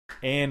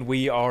And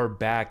we are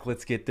back.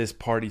 Let's get this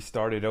party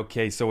started.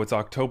 Okay, so it's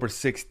October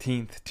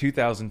 16th,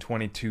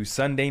 2022,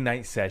 Sunday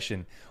night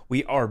session.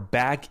 We are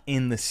back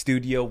in the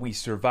studio. We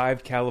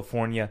survived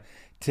California,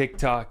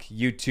 TikTok,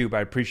 YouTube. I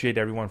appreciate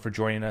everyone for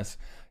joining us.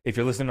 If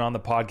you're listening on the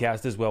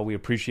podcast as well, we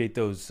appreciate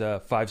those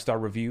 5-star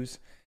reviews.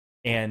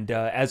 And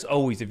as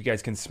always, if you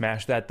guys can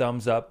smash that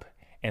thumbs up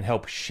and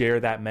help share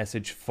that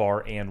message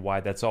far and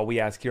wide. That's all we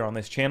ask here on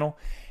this channel.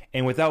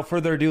 And without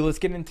further ado, let's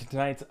get into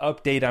tonight's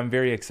update. I'm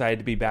very excited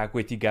to be back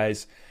with you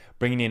guys,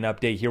 bringing you an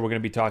update here. We're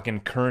going to be talking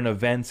current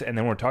events, and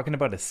then we're talking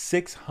about a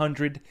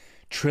 $600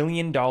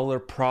 trillion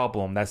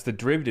problem. That's the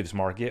derivatives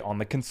market on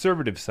the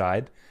conservative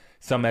side.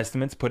 Some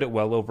estimates put it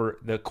well over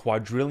the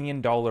quadrillion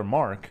dollar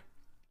mark.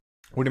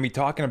 We're going to be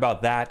talking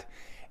about that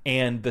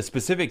and the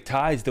specific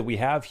ties that we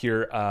have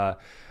here. I'm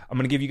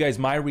going to give you guys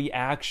my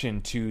reaction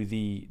to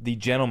the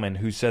gentleman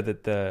who said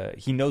that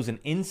he knows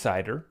an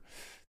insider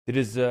that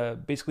is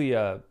basically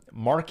a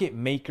market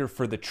maker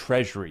for the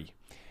Treasury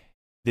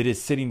that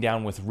is sitting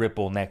down with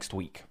Ripple next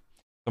week.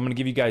 I'm going to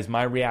give you guys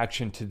my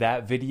reaction to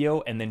that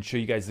video and then show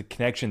you guys the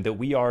connection that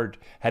we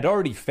had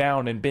already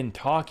found and been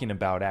talking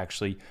about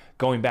actually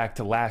going back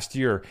to last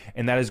year.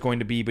 And that is going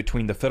to be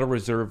between the Federal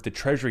Reserve, the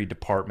Treasury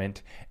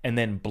Department, and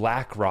then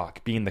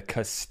BlackRock being the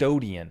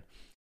custodian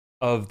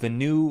of the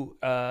new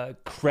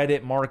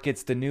credit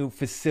markets, the new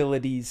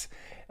facilities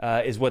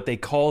is what they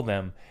call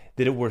them,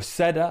 that were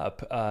set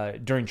up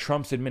during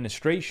Trump's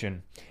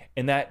administration.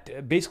 And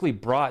that basically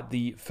brought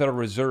the Federal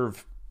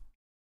Reserve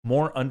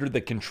more under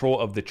the control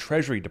of the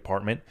Treasury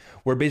Department,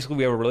 where basically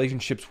we have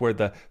relationships where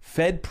the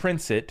Fed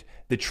prints it,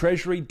 the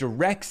Treasury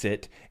directs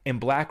it, and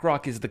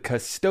BlackRock is the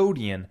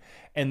custodian.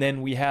 And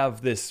then we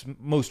have this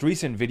most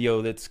recent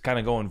video that's kind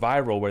of going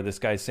viral where this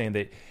guy's saying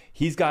that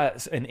he's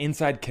got an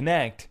inside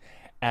connect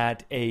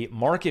at a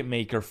market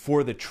maker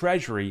for the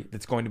Treasury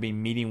that's going to be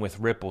meeting with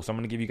Ripple. So I'm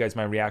going to give you guys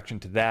my reaction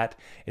to that.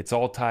 It's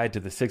all tied to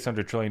the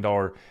 $600 trillion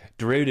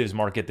derivatives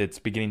market that's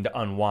beginning to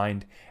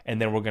unwind.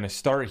 And then we're going to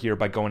start here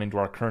by going into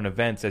our current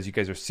events. As you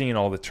guys are seeing,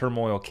 all the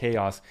turmoil,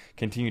 chaos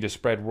continue to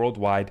spread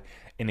worldwide.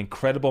 An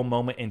incredible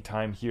moment in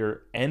time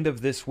here. End of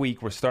this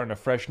week, we're starting a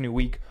fresh new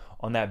week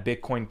on that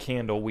Bitcoin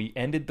candle. We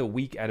ended the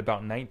week at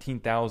about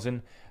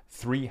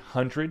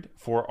 19,300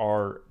 for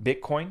our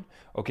Bitcoin.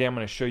 Okay, I'm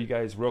going to show you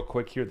guys real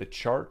quick here the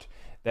chart.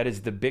 That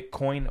is the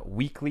Bitcoin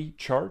weekly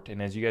chart.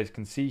 And as you guys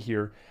can see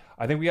here,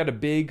 I think we got a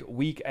big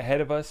week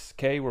ahead of us,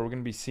 okay, where we're going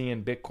to be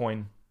seeing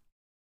Bitcoin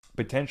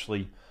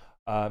potentially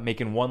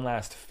making one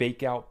last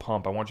fake out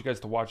pump. I want you guys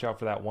to watch out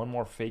for that one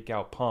more fake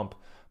out pump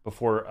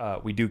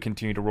before we do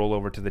continue to roll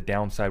over to the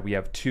downside. We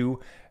have two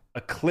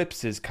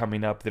eclipses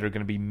coming up that are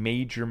going to be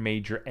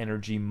major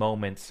energy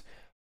moments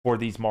for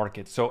these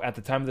markets. So at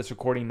the time of this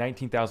recording,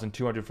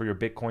 19,200 for your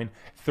Bitcoin,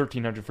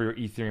 1,300 for your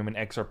Ethereum, and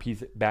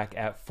XRP's back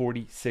at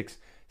 46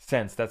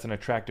 cents. That's an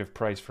attractive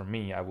price for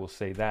me, I will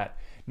say that.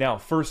 Now,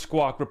 First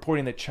Squawk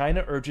reporting that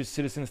China urges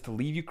citizens to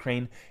leave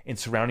Ukraine and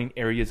surrounding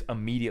areas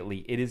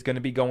immediately. It is going to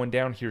be going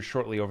down here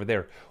shortly over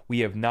there.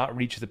 We have not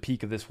reached the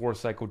peak of this war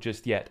cycle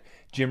just yet.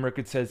 Jim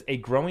Rickard says a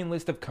growing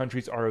list of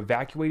countries are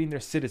evacuating their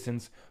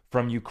citizens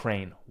from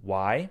Ukraine.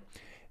 Why?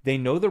 They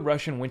know the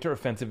Russian winter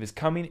offensive is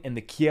coming and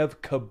the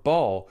Kiev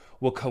cabal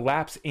will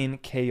collapse in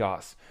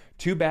chaos.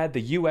 Too bad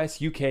the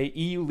US, UK,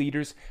 EU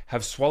leaders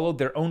have swallowed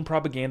their own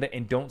propaganda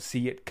and don't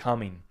see it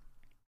coming.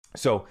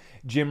 So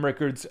Jim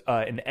Rickard's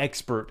an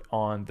expert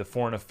on the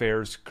foreign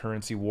affairs,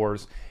 currency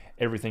wars,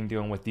 everything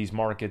dealing with these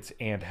markets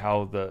and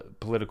how the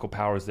political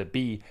powers that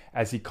be,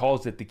 as he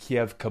calls it, the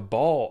Kiev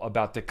cabal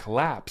about to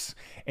collapse.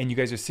 And you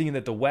guys are seeing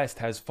that the West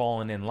has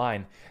fallen in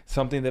line.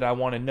 Something that I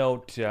want to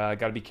note, got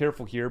to be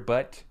careful here,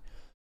 but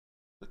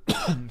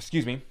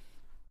excuse me,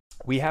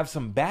 we have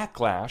some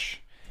backlash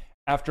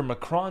after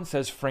Macron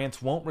says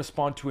France won't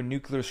respond to a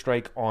nuclear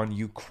strike on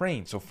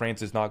Ukraine. So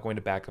France is not going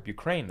to back up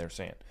Ukraine, they're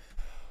saying.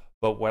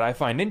 But what I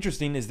find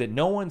interesting is that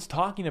no one's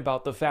talking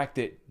about the fact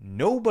that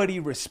nobody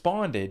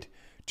responded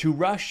to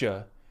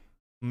Russia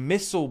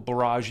missile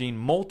barraging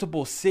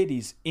multiple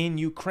cities in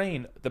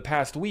Ukraine the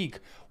past week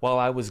while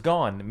I was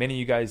gone. Many of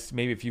you guys,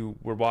 maybe if you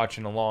were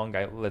watching along,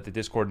 I let the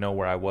Discord know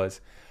where I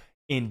was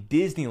in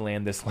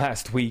Disneyland this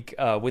last week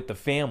with the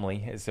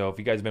family. So if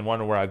you guys have been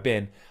wondering where I've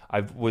been,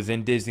 I was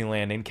in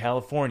Disneyland in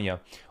California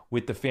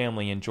with the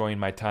family, enjoying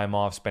my time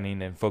off,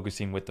 spending and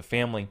focusing with the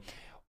family.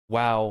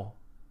 Wow,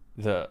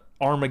 the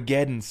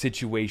Armageddon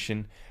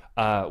situation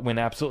went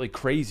absolutely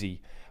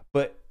crazy.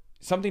 But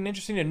something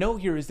interesting to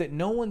note here is that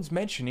no one's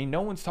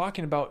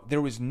talking about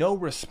there was no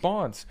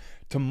response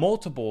to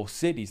multiple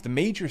cities, the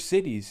major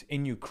cities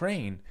in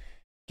Ukraine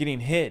getting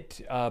hit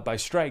by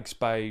strikes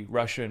by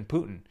Russia and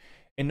Putin.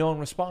 And no one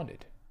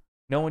responded.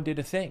 No one did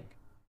a thing.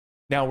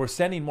 Now we're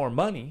sending more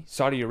money.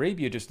 Saudi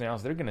Arabia just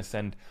announced they're going to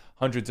send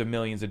hundreds of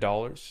millions of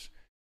dollars.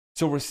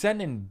 So we're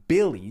sending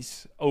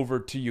billies over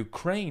to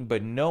Ukraine,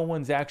 but no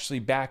one's actually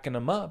backing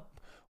them up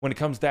when it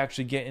comes to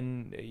actually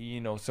getting,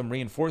 some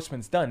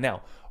reinforcements done.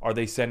 Now, are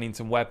they sending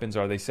some weapons?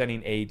 Are they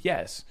sending aid?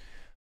 Yes.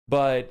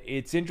 But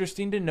it's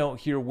interesting to note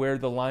here where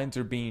the lines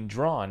are being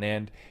drawn.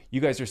 And you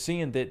guys are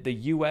seeing that the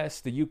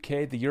US, the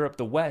UK, the Europe,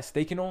 the West,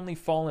 they can only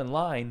fall in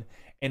line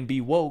and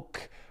be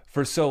woke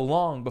for so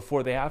long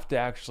before they have to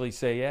actually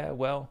say, yeah,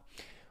 well,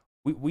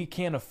 we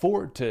can't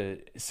afford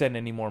to send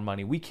any more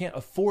money. We can't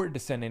afford to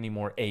send any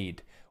more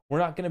aid. We're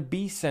not going to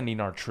be sending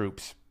our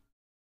troops.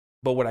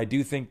 But what I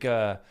do think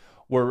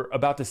we're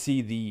about to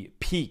see the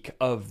peak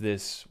of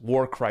this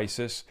war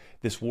crisis,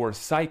 this war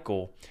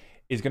cycle,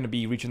 is going to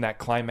be reaching that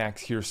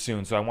climax here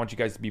soon. So I want you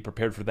guys to be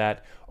prepared for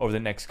that over the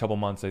next couple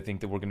months. I think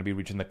that we're going to be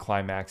reaching the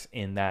climax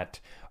in that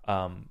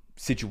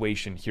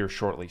situation here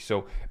shortly.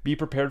 So be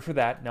prepared for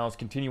that. Now let's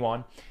continue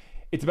on.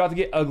 It's about to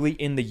get ugly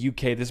in the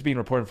UK. This is being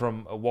reported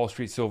from Wall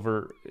Street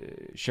Silver,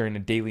 sharing a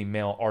Daily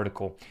Mail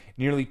article.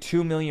 Nearly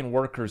 2 million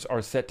workers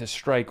are set to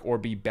strike or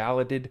be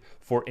balloted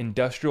for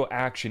industrial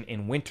action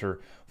in winter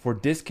for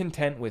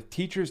discontent with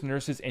teachers,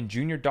 nurses, and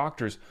junior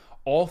doctors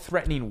all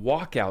threatening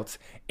walkouts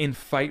and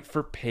fight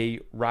for pay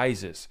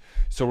rises.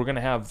 So we're going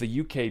to have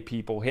the UK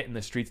people hitting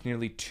the streets,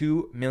 nearly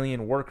 2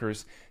 million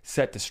workers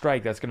set to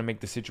strike. That's going to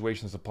make the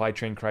situation, the supply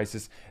chain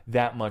crisis,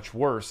 that much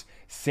worse.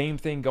 Same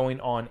thing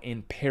going on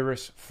in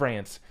Paris,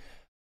 France.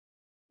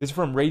 This is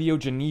from Radio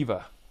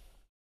Geneva.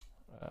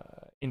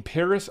 In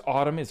Paris,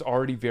 autumn is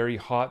already very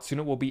hot. Soon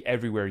it will be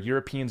everywhere.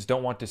 Europeans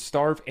don't want to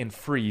starve and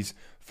freeze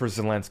for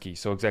Zelensky.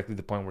 So exactly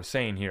the point we're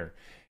saying here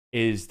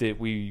is that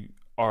we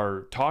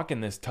are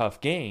talking this tough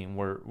game.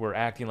 We're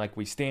acting like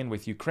we stand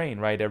with Ukraine,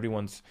 right?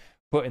 Everyone's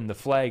putting the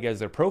flag as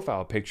their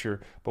profile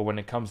picture, but when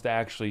it comes to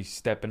actually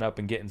stepping up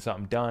and getting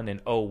something done, and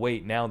oh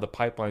wait, now the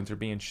pipelines are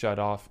being shut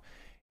off.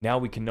 Now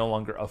we can no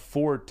longer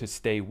afford to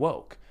stay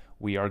woke.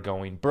 We are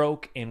going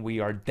broke and we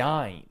are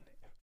dying,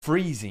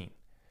 freezing.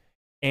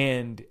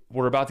 And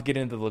we're about to get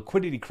into the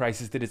liquidity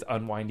crisis that is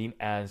unwinding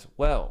as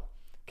well.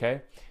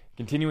 Okay?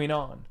 Continuing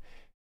on.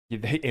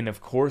 And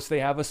of course, they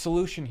have a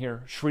solution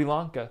here. Sri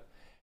Lanka,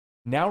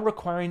 now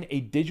requiring a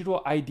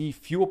digital ID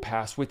fuel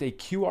pass with a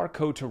QR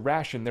code to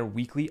ration their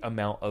weekly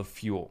amount of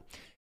fuel.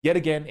 Yet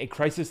again, a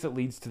crisis that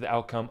leads to the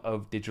outcome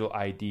of digital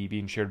ID,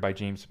 being shared by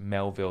James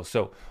Melville.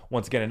 So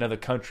once again, another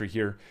country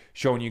here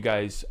showing you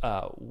guys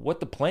what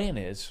the plan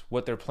is,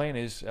 what their plan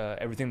is,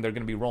 everything they're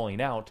going to be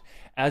rolling out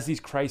as these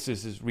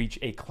crises reach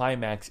a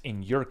climax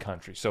in your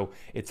country. So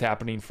it's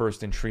happening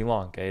first in Sri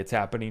Lanka. It's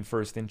happening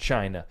first in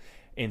China,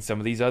 in some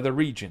of these other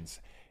regions.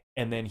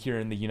 And then here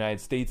in the United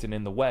States and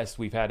in the West,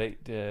 we've had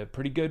it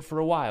pretty good for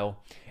a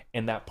while.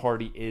 And that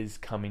party is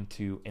coming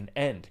to an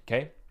end.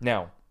 Okay?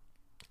 Now,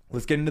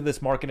 let's get into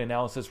this market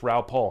analysis.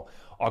 Raoul Paul.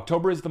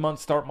 October is the month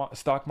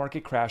stock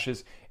market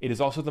crashes. It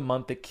is also the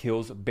month that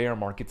kills bear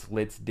markets.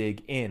 Let's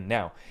dig in.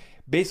 Now,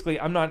 basically,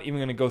 I'm not even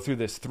going to go through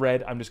this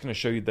thread. I'm just going to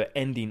show you the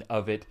ending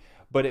of it.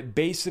 But it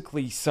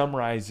basically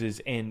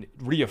summarizes and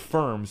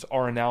reaffirms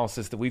our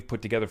analysis that we've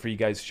put together for you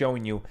guys,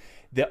 showing you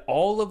that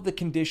all of the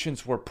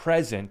conditions were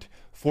present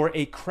for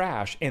a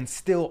crash and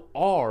still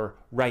are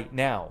right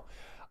now.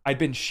 I've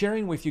been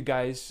sharing with you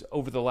guys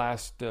over the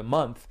last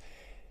month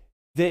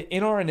that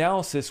in our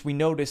analysis, we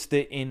noticed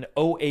that in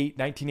 2008,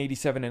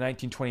 1987, and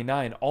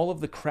 1929, all of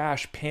the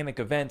crash panic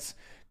events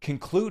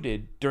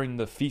concluded during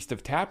the Feast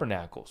of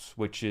Tabernacles,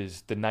 which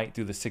is the 9th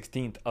through the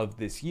 16th of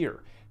this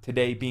year.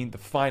 Today being the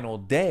final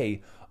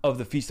day of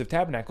the Feast of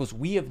Tabernacles,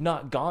 we have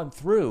not gone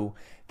through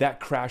that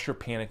crash or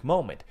panic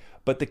moment,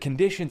 but the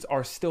conditions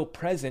are still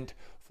present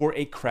for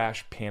a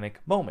crash panic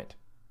moment.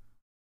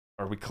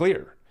 Are we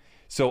clear?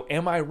 So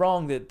am I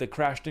wrong that the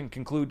crash didn't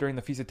conclude during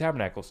the Feast of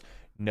Tabernacles?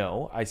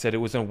 No, I said it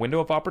was a window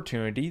of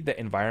opportunity. The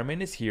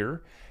environment is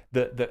here.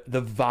 The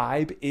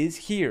vibe is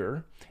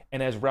here.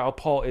 And as Raoul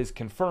Paul is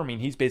confirming,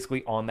 he's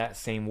basically on that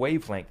same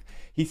wavelength.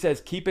 He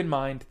says, keep in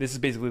mind, this is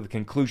basically the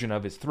conclusion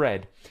of his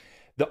thread,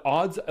 the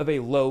odds of a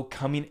low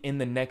coming in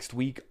the next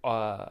week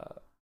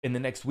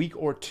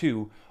or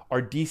two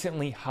are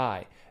decently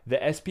high. The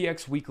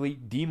SPX weekly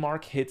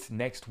DMARC hits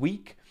next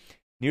week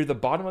near the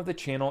bottom of the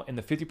channel in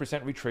the 50%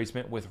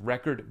 retracement with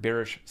record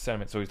bearish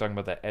sentiment. So he's talking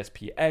about the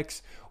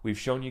SPX. We've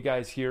shown you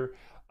guys here.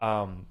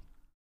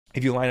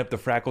 If you line up the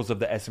fractals of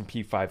the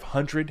S&P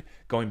 500,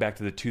 going back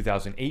to the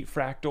 2008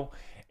 fractal,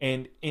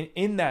 and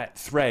in that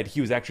thread,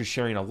 he was actually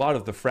sharing a lot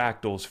of the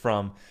fractals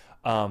from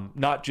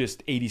not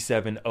just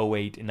 87, 08,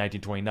 and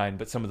 1929,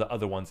 but some of the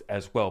other ones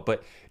as well.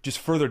 But just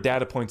further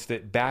data points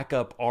that back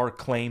up our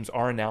claims,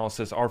 our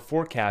analysis, our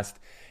forecast,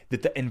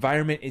 that the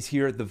environment is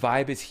here, the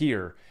vibe is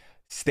here.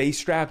 Stay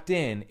strapped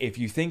in. If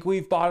you think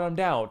we've bottomed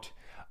out,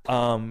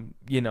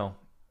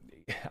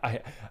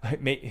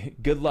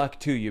 good luck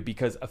to you,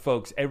 because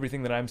folks,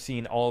 everything that I'm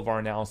seeing, all of our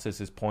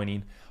analysis is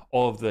pointing,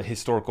 all of the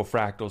historical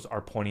fractals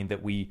are pointing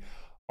that we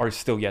are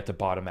still yet to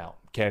bottom out.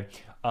 Okay.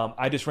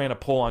 I just ran a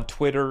poll on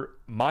Twitter.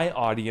 My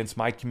audience,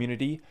 my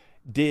community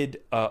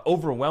did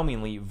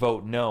overwhelmingly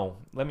vote no.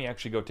 Let me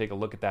actually go take a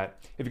look at that.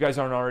 If you guys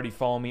aren't already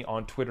following me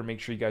on Twitter, make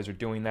sure you guys are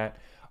doing that.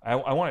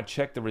 I want to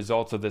check the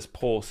results of this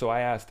poll. So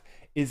I asked,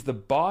 is the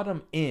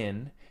bottom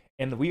in?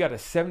 And we got a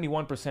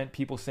 71%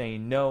 people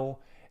saying no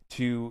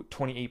to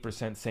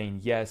 28% saying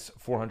yes,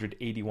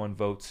 481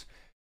 votes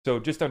So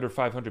just under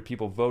 500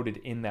 people voted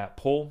in that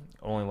poll. It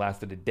only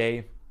lasted a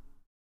day.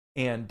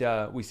 And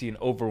we see an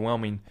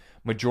overwhelming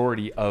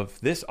majority of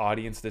this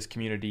audience, this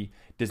community,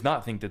 does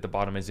not think that the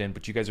bottom is in.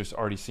 But you guys are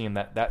already seeing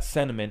that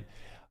sentiment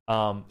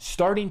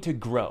starting to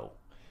grow.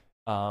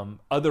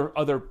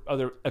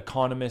 Other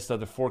economists,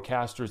 other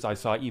forecasters, I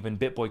saw even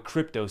BitBoy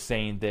Crypto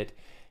saying that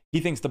he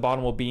thinks the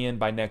bottom will be in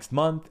by next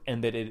month,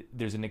 and that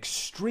there's an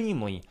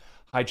extremely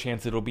high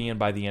chance it'll be in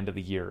by the end of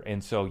the year.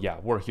 And so, yeah,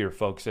 we're here,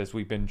 folks, as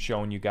we've been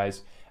showing you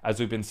guys, as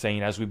we've been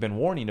saying, as we've been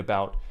warning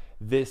about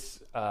this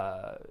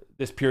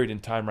period in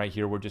time right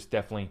here. We're just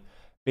definitely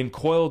been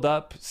coiled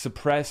up,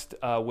 suppressed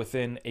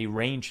within a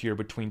range here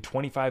between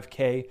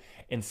 25K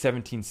and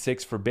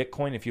 17.6 for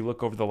Bitcoin. If you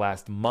look over the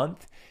last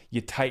month,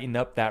 you tighten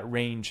up that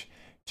range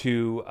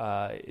to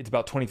it's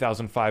about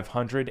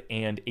 20,500,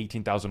 and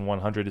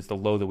 18,100 is the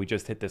low that we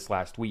just hit this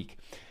last week.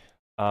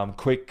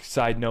 Quick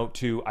side note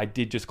too, I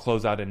did just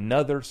close out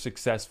another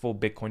successful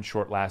Bitcoin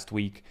short last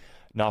week.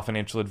 Not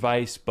financial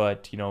advice,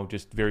 but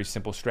just very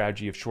simple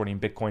strategy of shorting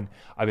Bitcoin.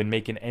 I've been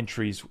making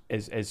entries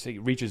as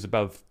it reaches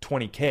above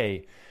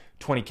 20K.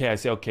 I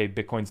say, okay,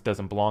 Bitcoin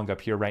doesn't belong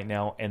up here right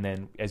now. And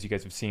then, as you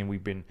guys have seen,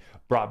 we've been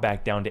brought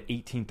back down to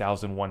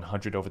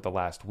 18,100 over the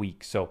last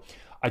week. So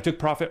I took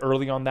profit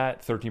early on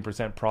that,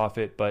 13%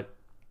 profit, but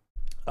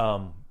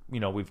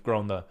we've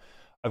grown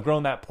I've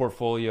grown that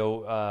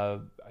portfolio.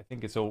 I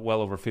think it's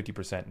well over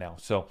 50% now.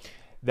 So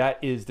that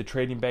is the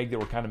trading bag that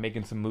we're kind of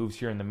making some moves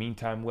here in the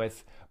meantime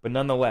with. But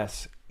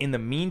nonetheless, in the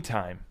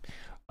meantime,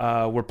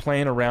 we're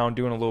playing around,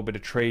 doing a little bit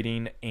of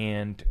trading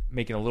and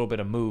making a little bit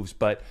of moves.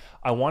 But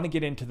I want to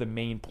get into the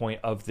main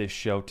point of this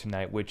show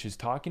tonight, which is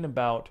talking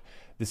about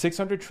the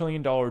 $600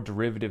 trillion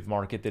derivative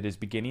market that is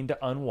beginning to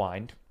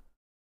unwind.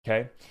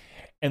 Okay.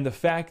 And the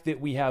fact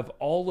that we have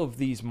all of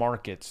these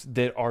markets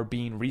that are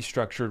being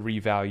restructured,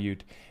 revalued.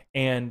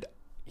 And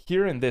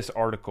here in this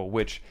article,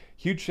 which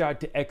huge shout out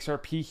to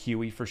XRP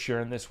Huey for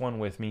sharing this one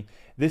with me.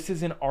 This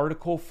is an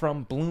article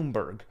from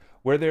Bloomberg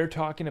where they're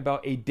talking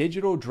about a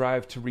digital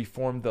drive to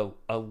reform the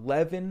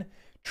 $11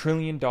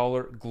 trillion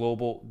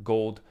global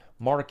gold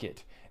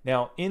market.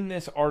 Now, in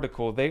this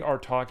article, they are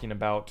talking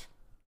about,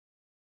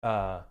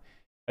 as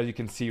you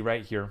can see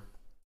right here,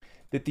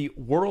 that the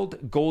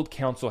World Gold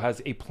Council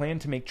has a plan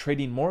to make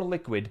trading more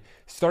liquid,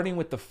 starting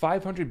with the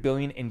 500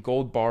 billion in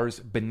gold bars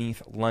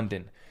beneath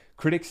London.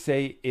 Critics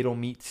say it'll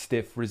meet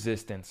stiff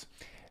resistance.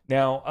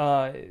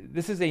 Now,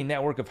 this is a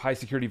network of high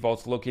security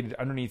vaults located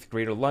underneath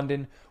Greater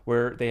London,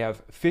 where they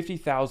have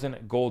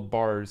 50,000 gold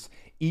bars,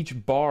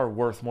 each bar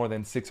worth more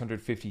than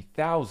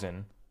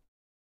 650,000.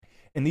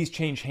 And these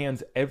change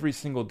hands every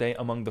single day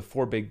among the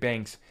four big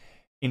banks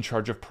in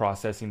charge of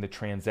processing the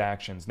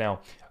transactions.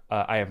 Now,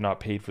 I have not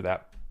paid for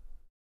that.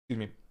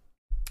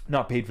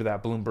 Not paid for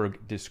that Bloomberg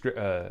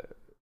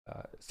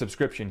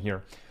subscription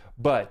here,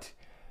 but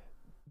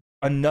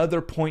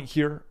another point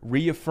here,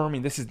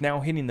 reaffirming this is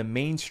now hitting the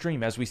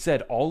mainstream. As we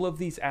said, all of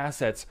these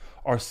assets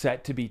are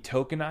set to be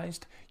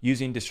tokenized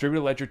using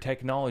distributed ledger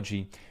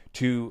technology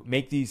to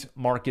make these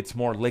markets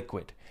more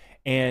liquid.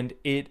 And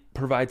it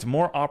provides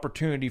more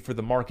opportunity for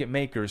the market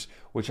makers,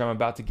 which I'm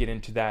about to get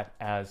into that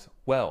as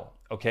well.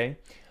 Okay.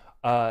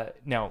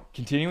 Now,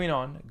 continuing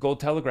on, Gold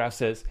Telegraph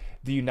says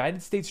the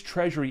United States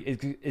Treasury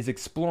is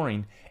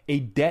exploring a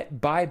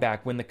debt buyback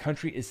when the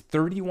country is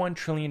 $31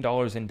 trillion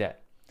in debt.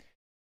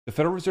 The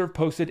Federal Reserve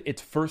posted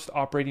its first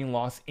operating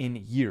loss in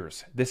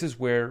years. This is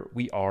where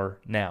we are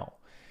now.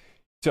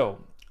 So,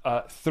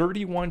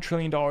 $31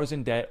 trillion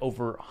in debt,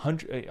 over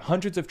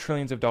hundreds of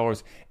trillions of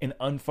dollars in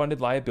unfunded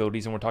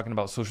liabilities, and we're talking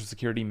about Social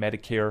Security,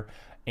 Medicare,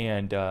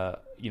 and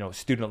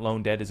student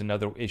loan debt is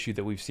another issue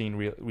that we've seen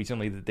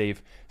recently that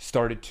they've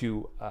started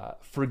to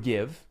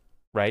forgive.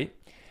 Right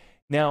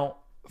now,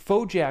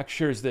 Fojack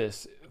shares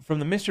this from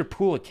the Mr.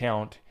 Pool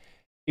account.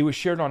 It was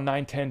shared on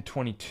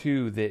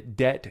 9/10/22 that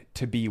debt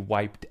to be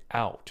wiped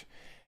out.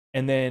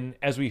 And then,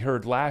 as we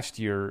heard last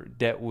year,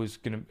 debt was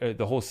going to,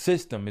 the whole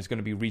system is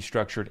going to be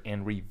restructured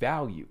and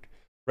revalued,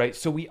 right?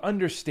 So we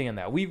understand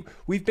that.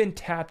 We've been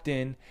tapped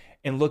in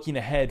and looking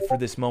ahead for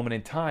this moment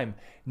in time.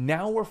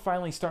 Now we're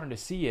finally starting to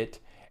see it,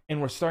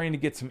 and we're starting to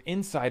get some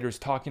insiders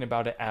talking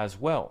about it as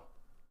well.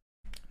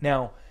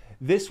 Now,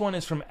 this one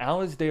is from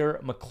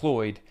Alasdair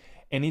McLeod,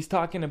 and he's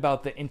talking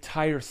about the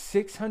entire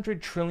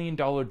 $600 trillion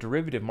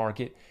derivative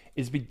market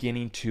is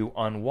beginning to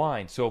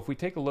unwind. So if we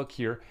take a look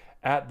here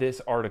at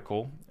this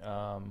article,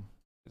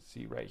 let's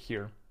see right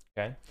here,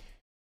 okay?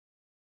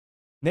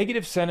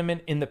 Negative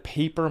sentiment in the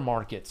paper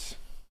markets.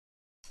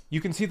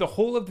 You can see the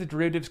whole of the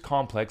derivatives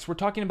complex. We're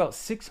talking about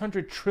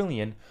 600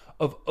 trillion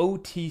of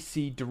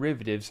OTC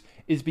derivatives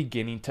is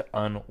beginning to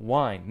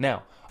unwind.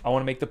 Now, I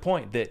want to make the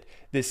point that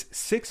this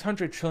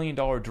 $600 trillion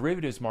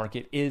derivatives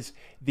market is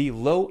the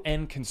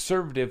low-end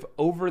conservative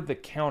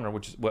over-the-counter,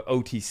 which is what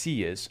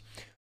OTC is,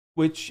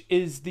 which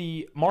is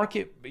the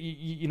market,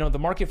 the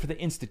market for the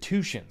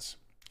institutions,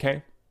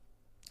 okay,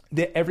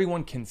 that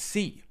everyone can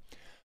see.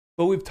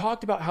 But we've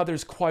talked about how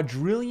there's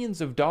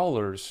quadrillions of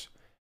dollars.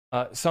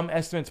 Some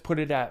estimates put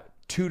it at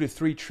 $2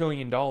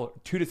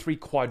 to $3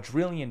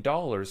 quadrillion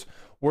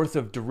worth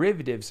of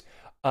derivatives,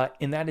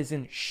 and that is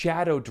in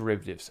shadow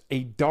derivatives,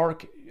 a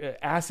dark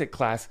asset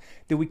class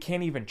that we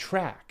can't even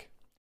track.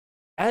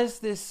 As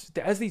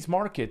these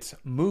markets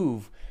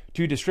move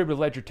to distributed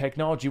ledger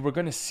technology, we're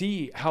going to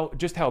see how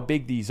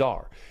big these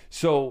are.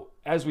 So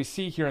as we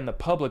see here in the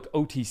public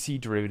OTC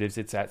derivatives,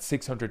 it's at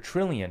 600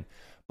 trillion.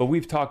 But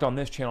we've talked on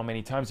this channel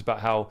many times about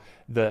how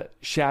the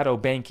shadow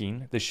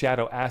banking, the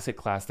shadow asset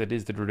class that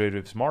is the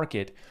derivatives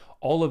market,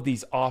 all of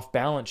these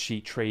off-balance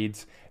sheet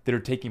trades that are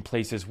taking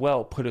place as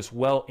well put us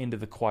well into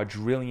the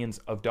quadrillions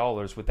of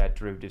dollars with that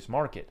derivatives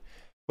market.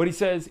 But he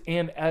says,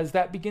 and as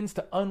that begins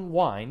to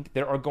unwind,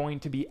 there are going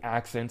to be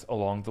accidents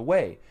along the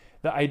way.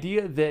 The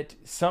idea that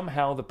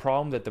somehow the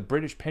problem that the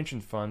British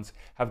pension funds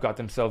have got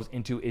themselves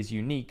into is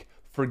unique,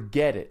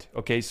 forget it.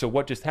 Okay, so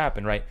what just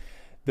happened, right?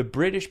 The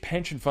British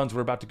pension funds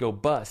were about to go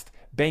bust.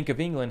 Bank of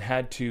England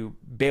had to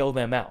bail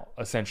them out,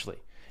 essentially.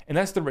 And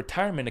that's the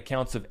retirement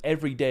accounts of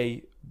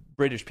everyday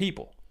British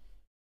people.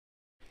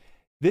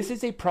 This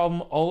is a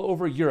problem all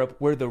over Europe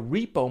where the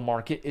repo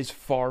market is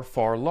far,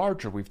 far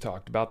larger. We've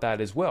talked about that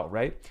as well,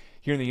 right?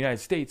 Here in the United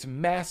States,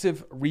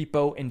 massive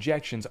repo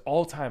injections,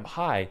 all-time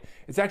high.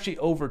 It's actually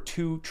over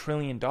 $2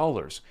 trillion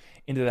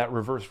into that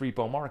reverse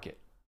repo market.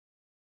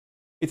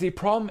 It's a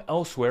problem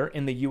elsewhere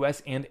in the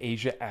US and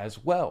Asia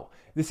as well.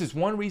 This is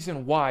one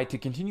reason why to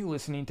continue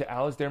listening to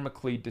Alasdair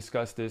Macleod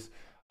discuss this.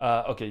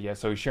 So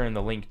he's sharing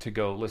the link to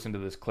go listen to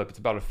this clip. It's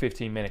about a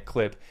 15-minute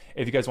clip.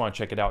 If you guys want to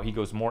check it out, he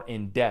goes more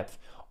in depth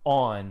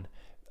on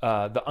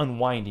the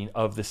unwinding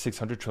of the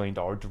 $600 trillion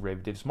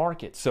derivatives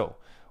market. So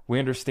we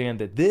understand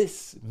that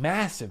this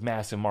massive,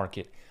 massive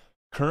market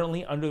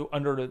currently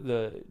under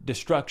the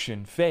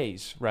destruction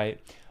phase, right?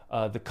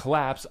 The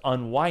collapse,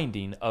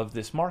 unwinding of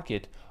this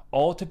market,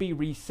 all to be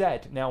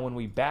reset. Now, when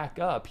we back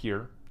up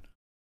here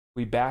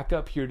to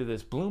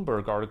this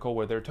Bloomberg article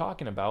where they're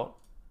talking about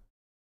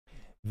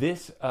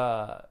this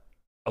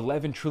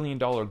 $11 trillion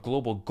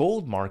global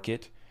gold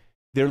market,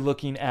 they're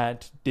looking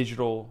at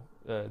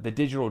the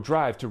digital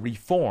drive to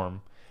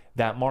reform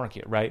that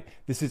market, right?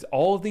 This is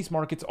all of these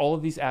markets, all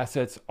of these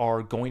assets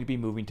are going to be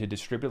moving to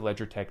distributed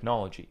ledger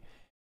technology.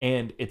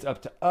 And it's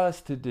up to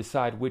us to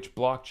decide which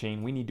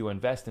blockchain we need to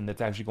invest in that's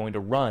actually going to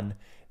run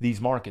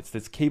these markets,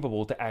 that's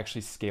capable to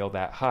actually scale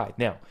that high.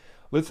 Now,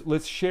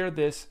 let's share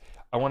this.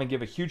 I want to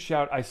give a huge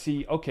shout. I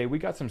see, okay, we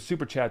got some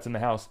super chats in the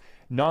house.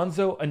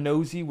 Nonzo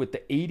Anozi with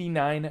the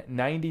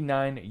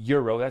 89.99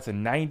 euro. That's a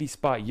 90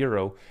 spot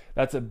euro.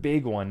 That's a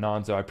big one,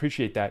 Nonzo. I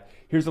appreciate that.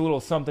 Here's a little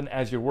something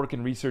as your work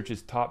and research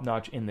is top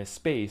notch in this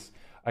space.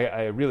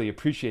 I really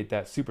appreciate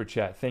that super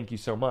chat. Thank you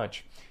so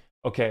much.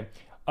 Okay,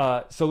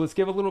 so let's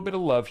give a little bit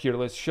of love here.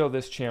 Let's show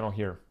this channel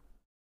here.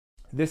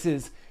 This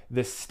is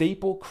the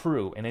Staple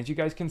Crew. And as you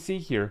guys can see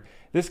here,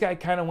 this guy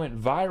kind of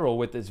went viral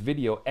with this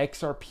video,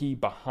 XRP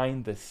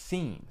behind the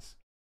scenes.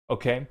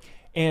 Okay.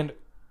 And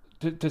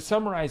to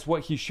summarize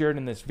what he shared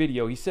in this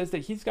video, he says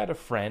that he's got a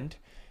friend.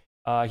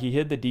 He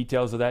hid the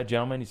details of that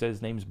gentleman. He says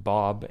his name's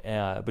Bob,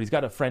 but he's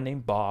got a friend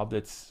named Bob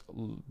that's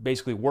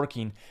basically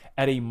working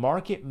at a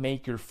market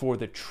maker for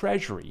the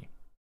Treasury.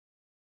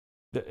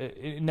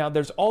 Now,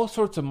 there's all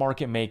sorts of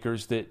market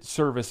makers that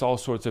service all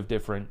sorts of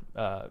different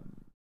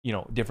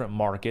different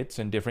markets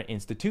and different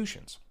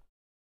institutions.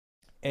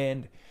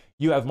 And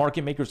you have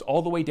market makers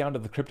all the way down to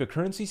the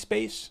cryptocurrency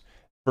space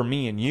for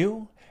me and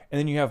you. And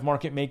then you have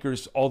market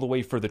makers all the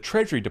way for the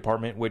Treasury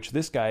Department, which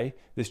this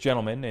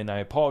gentleman, and I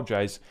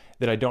apologize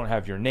that I don't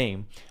have your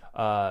name,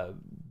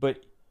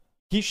 but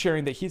he's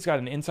sharing that he's got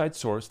an inside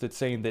source that's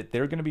saying that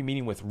they're going to be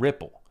meeting with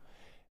Ripple.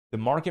 The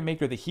market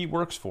maker that he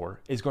works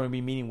for is going to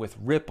be meeting with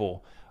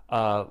Ripple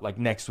like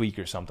next week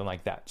or something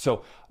like that.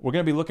 So we're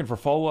going to be looking for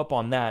follow-up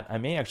on that. I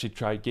may actually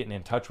try getting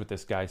in touch with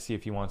this guy, see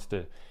if he wants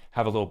to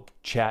have a little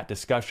chat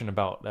discussion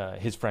about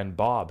his friend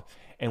Bob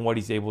and what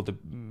he's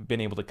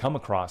been able to come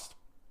across.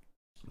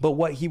 But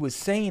what he was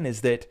saying is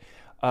that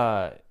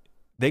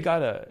they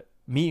got a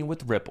meeting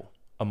with Ripple,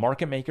 a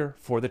market maker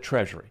for the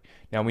Treasury.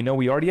 Now, we know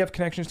we already have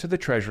connections to the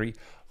Treasury.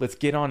 Let's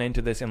get on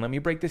into this, and let me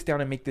break this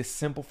down and make this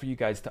simple for you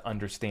guys to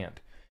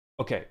understand.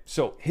 Okay,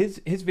 so his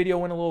video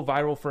went a little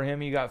viral for him.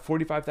 He got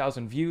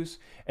 45,000 views,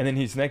 and then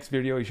his next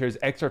video, he shares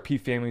XRP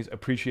family's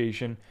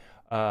appreciation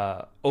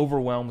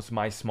overwhelms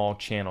my small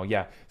channel.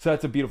 Yeah, so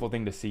that's a beautiful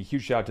thing to see.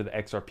 Huge shout out to the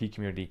XRP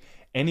community.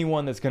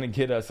 Anyone that's going to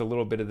get us a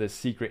little bit of this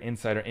secret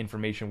insider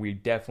information, we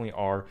definitely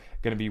are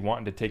going to be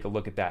wanting to take a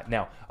look at that.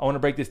 Now, I want to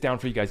break this down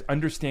for you guys.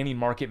 Understanding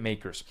market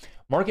makers.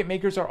 Market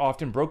makers are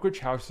often brokerage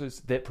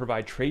houses that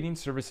provide trading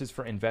services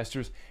for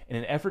investors in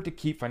an effort to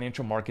keep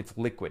financial markets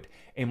liquid.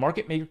 A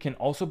market maker can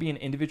also be an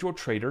individual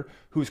trader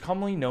who is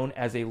commonly known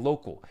as a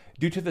local.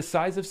 Due to the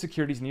size of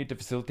securities needed to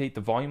facilitate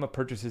the volume of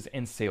purchases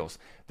and sales,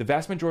 the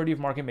vast majority of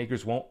market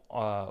makers won't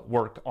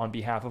work on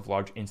behalf of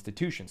large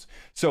institutions.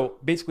 So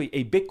basically,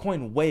 a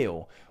Bitcoin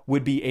whale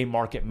would be a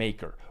market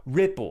maker.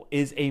 Ripple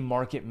is a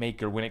market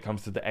maker when it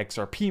comes to the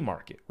XRP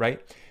market,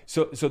 right?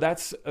 So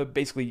that's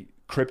basically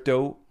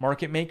crypto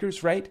market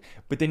makers, right?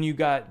 But then you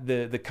got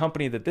the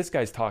company that this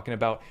guy's talking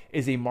about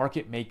is a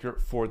market maker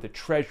for the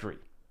treasury.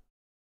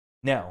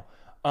 Now,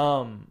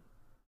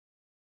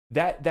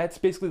 that's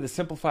basically the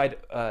simplified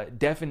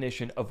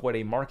definition of what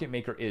a market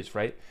maker is,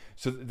 right?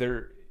 So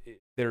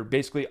they're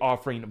basically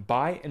offering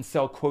buy and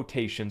sell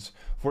quotations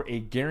for a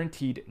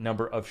guaranteed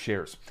number of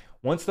shares.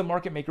 Once the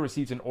market maker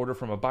receives an order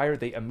from a buyer,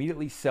 they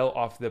immediately sell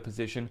off the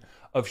position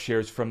of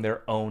shares from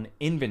their own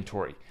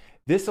inventory.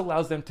 This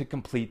allows them to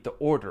complete the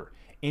order.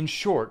 In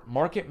short,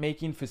 market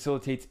making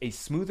facilitates a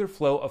smoother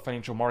flow of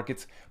financial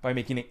markets by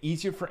making it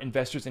easier for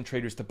investors and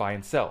traders to buy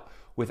and sell.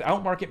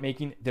 Without market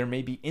making, there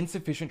may be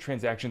insufficient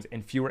transactions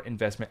and fewer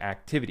investment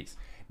activities.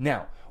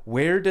 Now,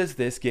 where does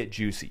this get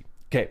juicy?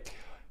 Okay,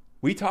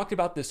 we talked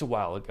about this a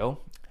while ago,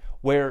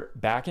 where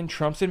back in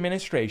Trump's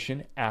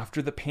administration,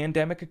 after the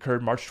pandemic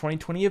occurred, March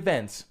 2020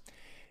 events,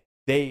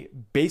 they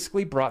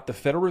basically brought the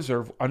Federal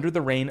Reserve under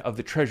the reign of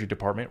the Treasury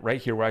Department,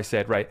 right here where I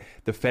said, right,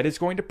 the Fed is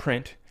going to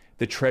print,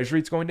 the Treasury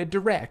is going to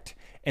direct,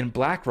 and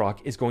BlackRock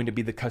is going to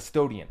be the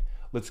custodian.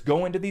 Let's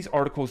go into these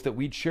articles that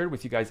we'd shared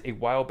with you guys a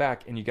while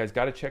back, and you guys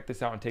got to check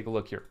this out and take a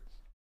look here.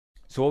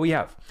 So what we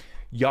have,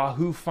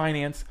 Yahoo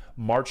Finance,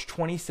 March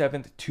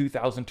 27th,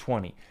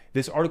 2020.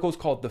 This article is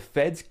called "The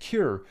Fed's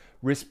Cure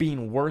Risks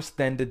Being Worse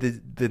Than the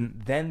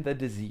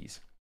Disease."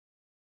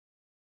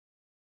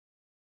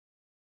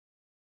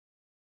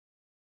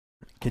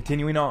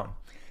 Continuing on,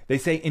 they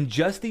say in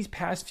just these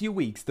past few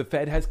weeks, the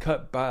Fed has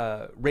cut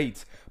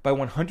rates by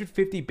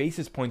 150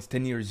 basis points to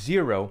near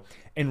zero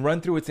and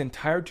run through its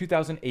entire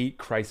 2008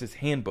 crisis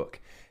handbook.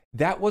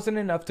 That wasn't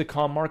enough to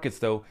calm markets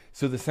though,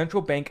 so the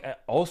central bank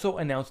also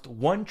announced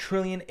 $1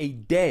 trillion a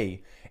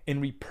day in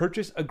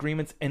repurchase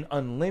agreements and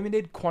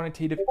unlimited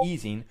quantitative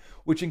easing,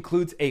 which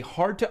includes a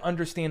hard to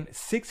understand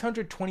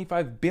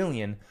 $625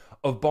 billion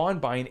of bond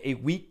buying a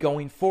week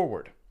going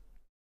forward.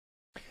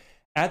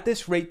 At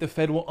this rate, the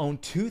Fed will own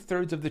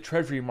 2/3 of the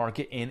Treasury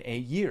market in a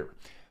year.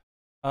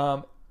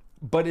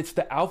 But it's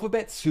the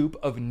alphabet soup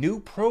of new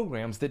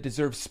programs that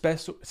deserve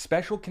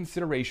special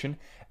consideration,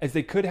 as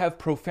they could have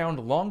profound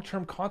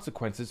long-term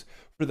consequences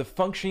for the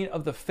functioning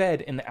of the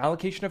Fed and the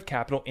allocation of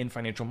capital in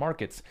financial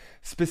markets.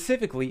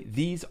 Specifically,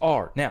 these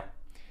are. Now,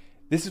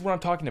 this is what I'm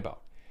talking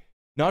about.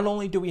 Not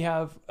only do we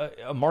have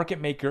a market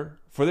maker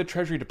for the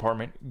Treasury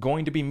Department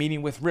going to be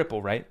meeting with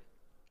Ripple, right?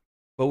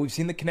 But we've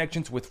seen the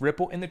connections with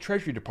Ripple and the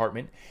Treasury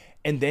Department.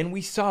 And then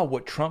we saw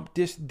what Trump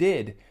just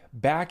did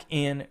back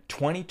in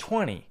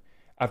 2020.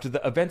 After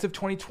the events of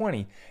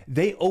 2020,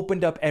 they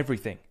opened up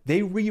everything.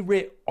 They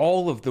rewrote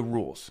all of the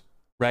rules,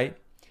 right?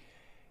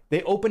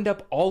 They opened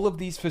up all of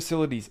these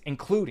facilities,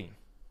 including,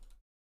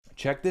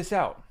 check this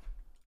out,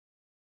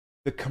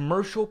 the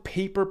commercial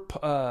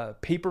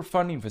paper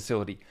funding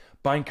facility,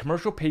 buying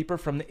commercial paper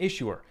from the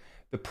issuer,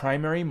 the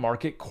primary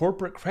market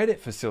corporate credit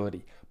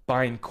facility,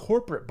 buying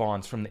corporate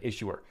bonds from the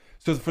issuer.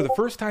 So for the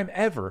first time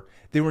ever,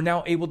 they were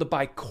now able to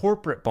buy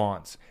corporate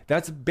bonds.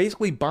 That's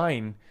basically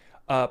buying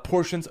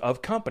portions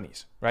of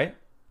companies, right?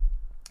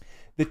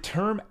 The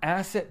term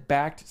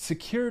asset-backed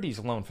securities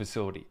loan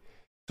facility.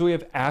 So we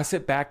have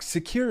asset-backed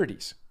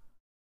securities.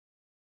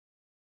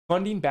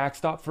 Funding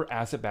backstop for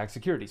asset-backed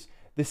securities.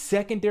 The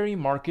secondary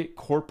market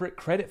corporate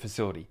credit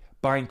facility,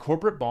 buying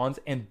corporate bonds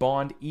and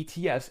bond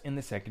ETFs in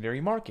the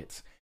secondary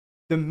markets.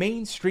 The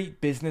Main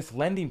Street Business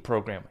Lending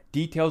Program.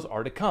 Details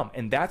are to come,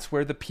 and that's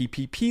where the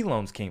PPP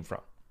loans came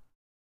from.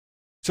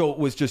 So it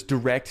was just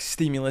direct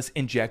stimulus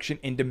injection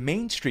into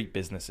Main Street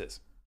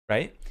businesses,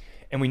 right?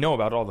 And we know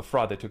about all the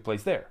fraud that took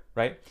place there,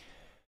 right?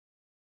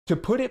 To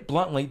put it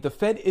bluntly, the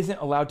Fed isn't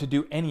allowed to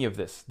do any of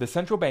this. The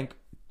central bank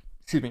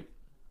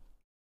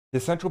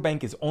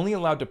is only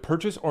allowed to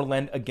purchase or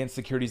lend against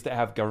securities that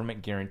have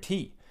government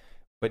guarantee,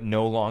 but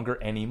no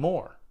longer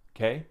anymore,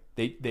 okay?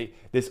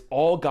 This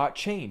all got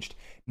changed.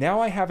 Now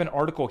I have an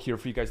article here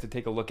for you guys to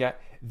take a look at.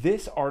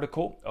 This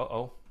article,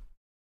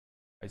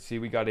 I see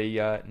we got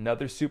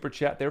another super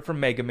chat there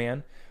from Mega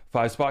Man,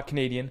 5-spot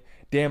Canadian.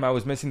 Damn, I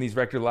was missing these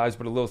record lives,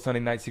 but a little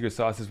Sunday night secret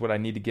sauce is what I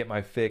need to get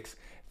my fix.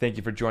 Thank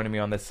you for joining me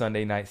on this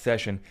Sunday night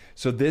session.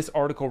 So this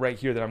article right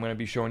here that I'm going to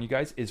be showing you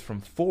guys is from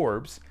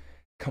Forbes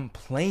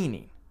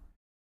complaining.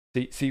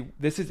 See,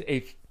 this is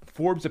a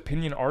Forbes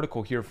opinion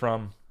article here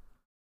from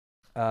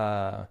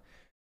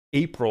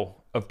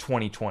April of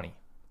 2020.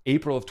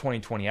 April of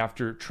 2020,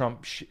 after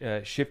Trump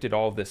shifted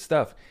all of this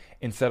stuff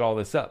and set all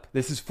this up.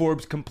 This is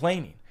Forbes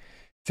complaining,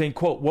 saying,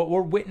 quote, "What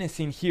we're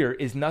witnessing here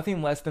is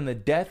nothing less than the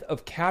death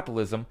of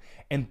capitalism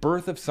and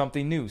birth of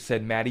something new,"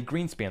 said Maddie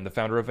Greenspan, the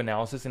founder of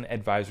analysis and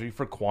advisory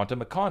for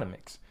quantum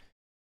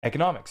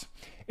economics.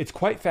 It's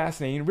quite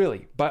fascinating,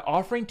 really. By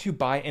offering to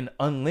buy an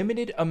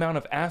unlimited amount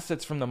of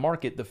assets from the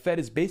market, the Fed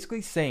is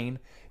basically saying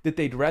that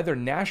they'd rather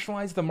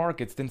nationalize the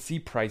markets than see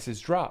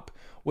prices drop.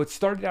 What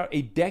started out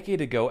a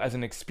decade ago as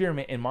an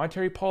experiment in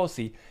monetary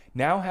policy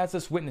now has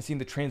us witnessing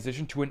the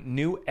transition to a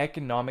new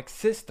economic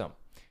system.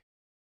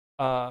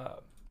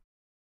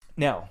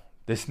 Now,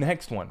 this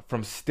next one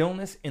from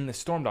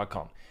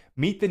stillnessinthestorm.com.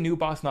 Meet the new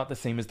boss, not the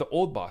same as the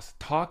old boss.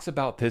 Talks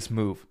about this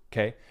move,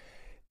 okay?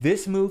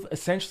 This move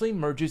essentially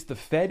merges the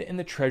Fed and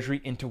the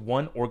Treasury into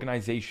one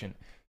organization.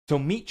 So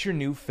meet your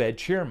new Fed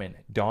chairman,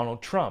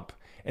 Donald Trump.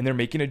 And they're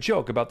making a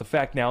joke about the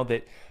fact now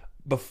that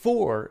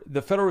before,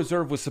 the Federal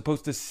Reserve was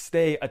supposed to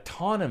stay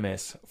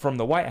autonomous from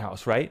the White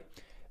House, right?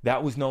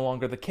 That was no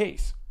longer the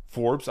case.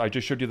 Forbes, I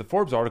just showed you the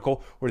Forbes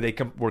article where they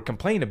were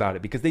complaining about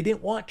it because they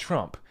didn't want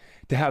Trump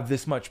to have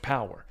this much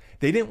power.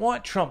 They didn't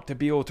want Trump to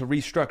be able to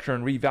restructure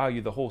and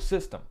revalue the whole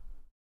system.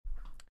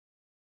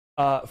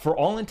 For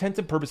all intents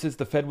and purposes,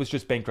 the Fed was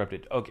just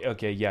bankrupted.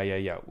 Okay,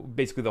 yeah.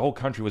 Basically, the whole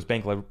country was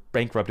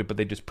bankrupted, but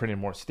they just printed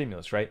more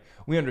stimulus, right?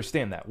 We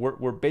understand that.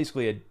 We're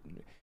basically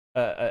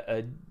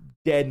a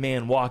dead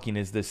man walking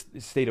is this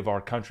state of our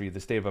country, the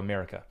state of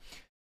America.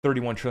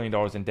 $31 trillion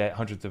in debt,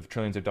 hundreds of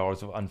trillions of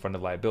dollars of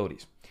unfunded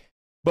liabilities.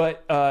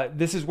 But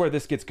this is where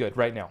this gets good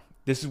right now.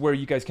 This is where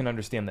you guys can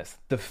understand this.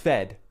 The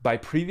Fed, by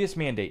previous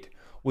mandate,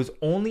 was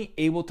only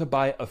able to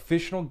buy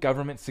official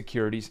government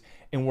securities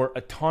and were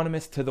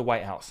autonomous to the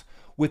White House.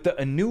 With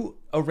a new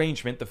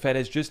arrangement, the Fed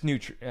has just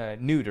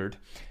neutered.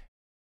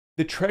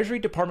 The Treasury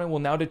Department will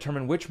now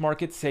determine which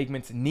market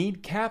segments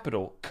need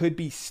capital, could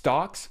be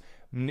stocks,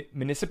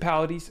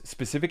 municipalities,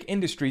 specific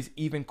industries,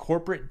 even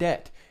corporate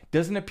debt.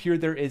 Doesn't appear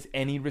there is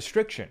any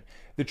restriction.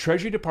 The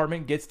Treasury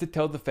Department gets to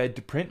tell the Fed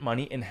to print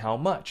money and how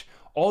much.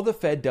 All the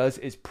Fed does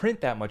is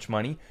print that much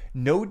money,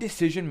 no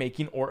decision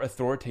making or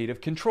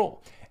authoritative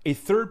control. A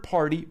third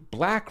party,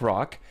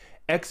 BlackRock,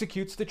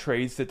 executes the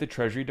trades that the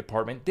Treasury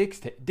Department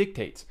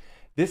dictates.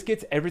 This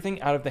gets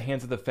everything out of the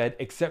hands of the Fed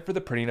except for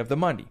the printing of the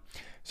money.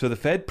 So the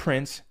Fed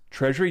prints,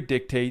 Treasury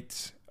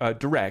dictates,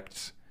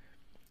 directs,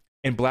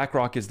 and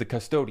BlackRock is the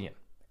custodian.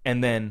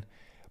 And then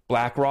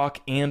BlackRock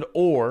and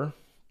or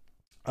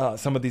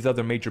some of these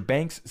other major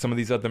banks, some of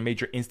these other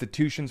major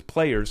institutions,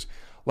 players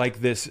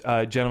like this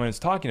gentleman is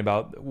talking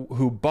about,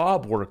 who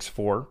Bob works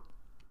for,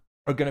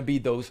 are going to be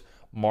those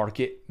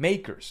market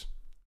makers.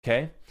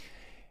 Okay.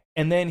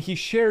 And then he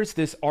shares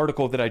this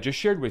article that I just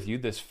shared with you,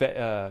 this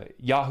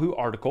Yahoo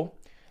article,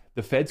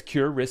 The Fed's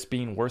Cure Risks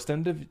Being Worse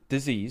Than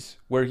Disease,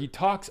 where he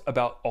talks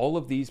about all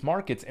of these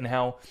markets and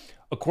how,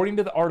 according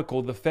to the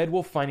article, the Fed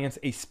will finance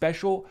a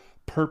special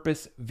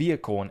purpose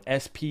vehicle, an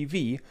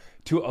SPV,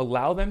 to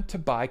allow them to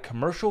buy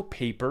commercial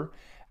paper,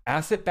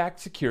 asset-backed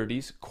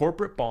securities,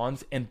 corporate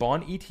bonds, and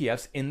bond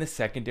ETFs in the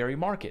secondary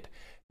market.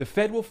 The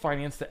Fed will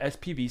finance the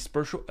SPV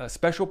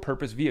special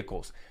purpose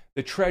vehicles.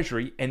 The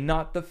Treasury, and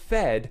not the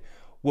Fed,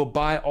 will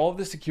buy all of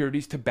the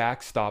securities to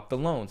backstop the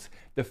loans.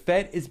 The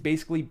Fed is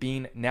basically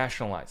being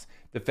nationalized.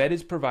 The Fed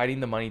is providing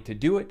the money to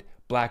do it.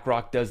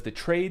 BlackRock does the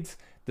trades.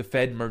 The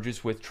Fed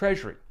merges with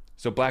Treasury.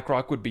 So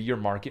BlackRock would be your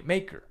market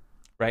maker,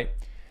 right?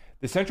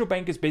 The central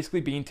bank is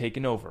basically being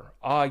taken over.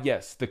 Ah,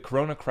 yes, the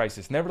corona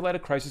crisis. Never let a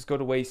crisis go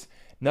to waste.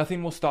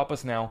 Nothing will stop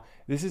us now.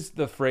 This is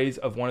the phrase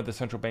of one of the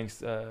central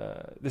banks.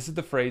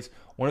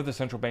 One of the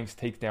central banks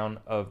takes down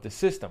of the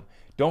system.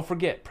 Don't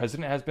forget,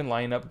 President has been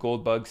lining up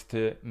gold bugs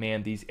to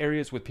man these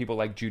areas with people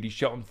like Judy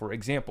Shelton, for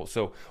example.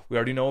 So we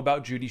already know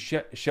about Judy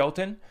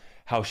Shelton,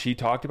 how she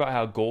talked about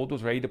how gold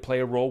was ready to play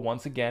a role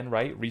once again,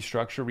 right?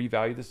 Restructure,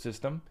 revalue the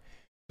system.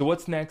 So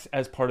what's next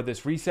as part of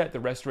this reset? The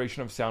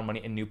restoration of sound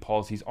money and new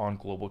policies on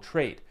global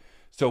trade.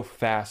 So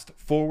fast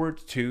forward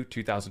to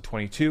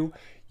 2022.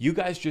 You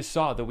guys just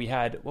saw that we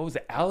had,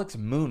 Alex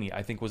Mooney,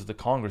 I think was the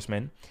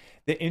congressman,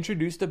 that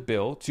introduced a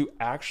bill to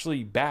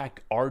actually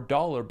back our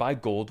dollar by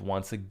gold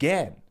once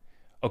again.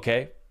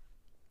 Okay?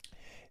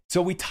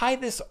 So we tie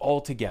this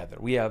all together.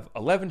 We have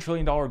 $11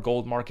 trillion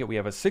gold market. We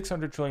have a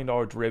 $600 trillion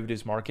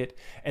derivatives market.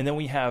 And then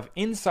we have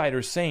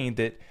insiders saying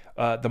that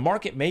the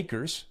market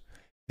makers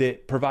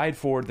that provide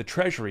for the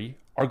Treasury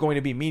are going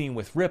to be meeting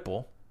with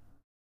Ripple.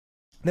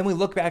 Then we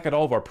look back at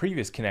all of our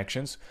previous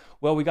connections.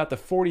 Well, we got the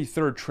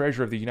 43rd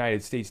Treasurer of the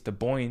United States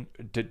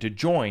to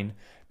join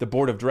the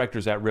board of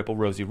directors at Ripple,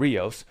 Rosie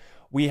Rios.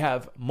 We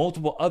have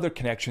multiple other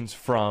connections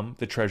from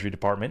the Treasury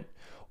Department.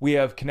 We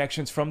have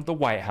connections from the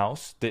White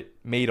House that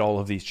made all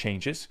of these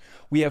changes.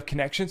 We have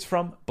connections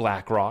from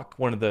BlackRock,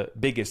 one of the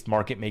biggest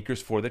market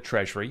makers for the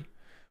Treasury,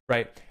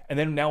 right? And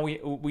then now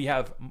we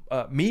have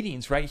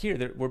meetings right here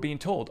that we're being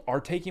told are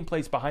taking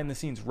place behind the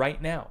scenes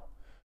right now,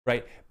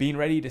 right? Being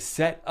ready to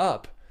set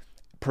up,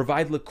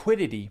 provide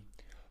liquidity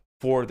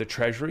for the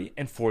Treasury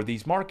and for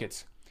these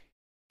markets.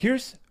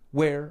 Here's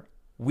where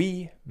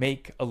we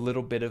make a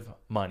little bit of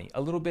money,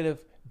 a little bit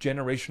of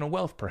generational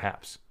wealth,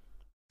 perhaps,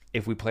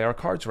 if we play our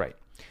cards right,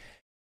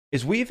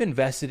 is we've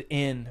invested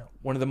in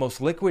one of the most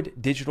liquid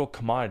digital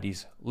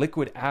commodities,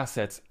 liquid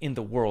assets in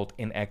the world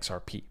in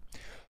XRP.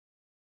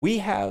 We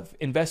have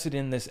invested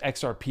in this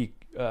XRP,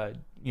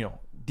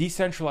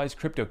 decentralized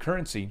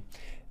cryptocurrency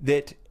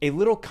that a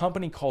little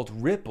company called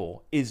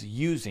Ripple is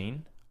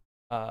using.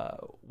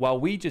 While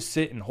we just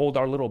sit and hold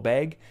our little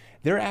bag,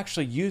 they're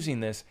actually using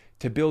this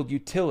to build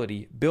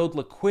utility, build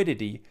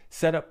liquidity,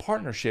 set up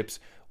partnerships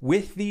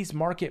with these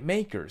market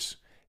makers.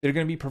 They're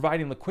going to be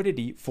providing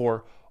liquidity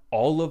for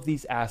all of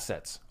these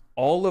assets,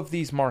 all of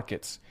these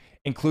markets,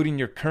 including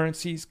your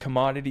currencies,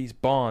 commodities,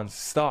 bonds,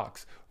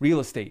 stocks, real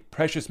estate,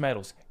 precious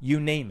metals, you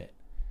name it.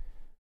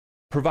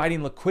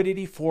 providing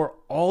liquidity for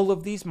all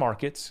of these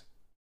markets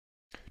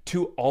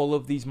to all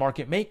of these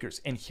market makers.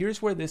 And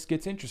here's where this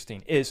gets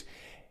interesting is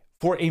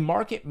for a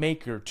market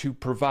maker to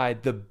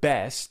provide the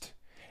best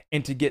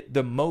and to get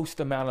the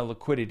most amount of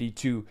liquidity,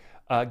 to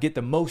get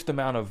the most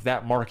amount of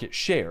that market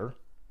share,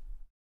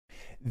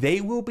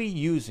 they will be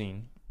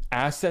using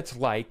assets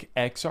like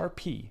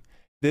XRP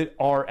that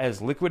are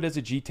as liquid as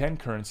a G10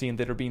 currency and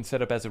that are being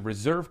set up as a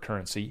reserve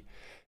currency,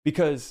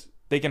 because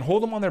they can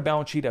hold them on their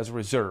balance sheet as a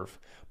reserve,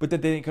 but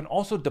that they can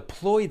also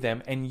deploy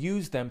them and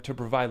use them to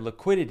provide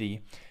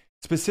liquidity.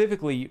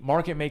 Specifically,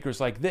 market makers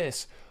like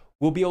this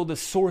will be able to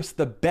source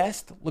the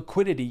best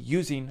liquidity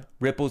using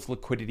Ripple's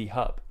liquidity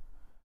hub.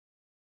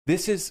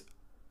 This is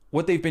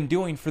what they've been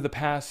doing for the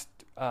past,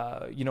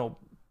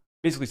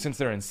 basically since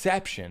their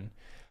inception.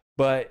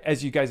 But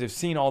as you guys have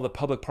seen, all the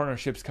public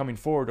partnerships coming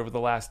forward over the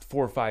last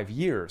 4 or 5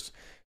 years,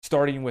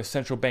 starting with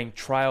central bank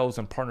trials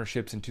and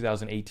partnerships in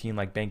 2018,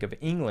 like Bank of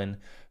England,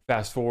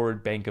 fast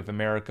forward, Bank of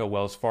America,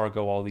 Wells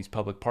Fargo, all these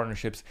public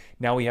partnerships.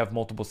 Now we have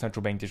multiple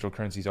central bank digital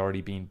currencies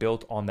already being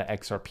built on the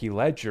XRP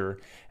ledger.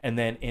 And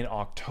then in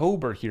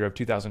October here of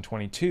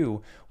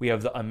 2022, we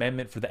have the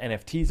amendment for the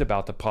NFTs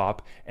about to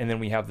pop. And then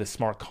we have the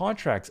smart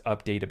contracts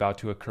update about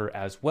to occur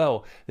as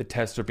well. The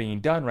tests are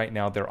being done right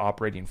now. They're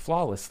operating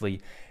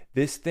flawlessly.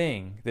 This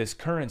thing, this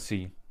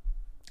currency,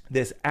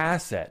 this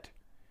asset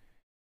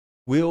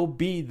will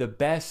be the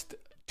best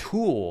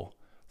tool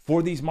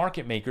for these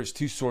market makers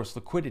to source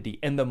liquidity.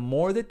 And the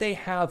more that they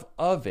have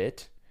of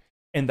it,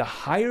 and the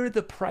higher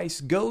the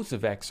price goes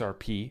of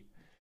XRP,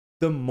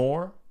 the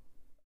more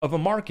of a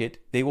market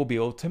they will be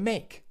able to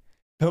make,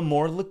 the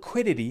more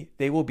liquidity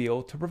they will be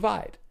able to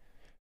provide.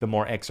 The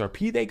more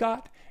XRP they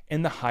got,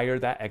 and the higher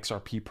that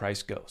XRP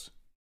price goes.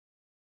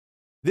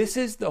 This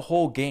is the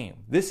whole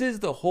game. This is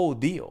the whole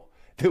deal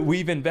that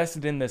we've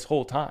invested in this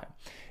whole time.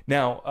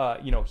 Now,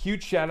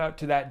 huge shout out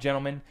to that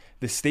gentleman.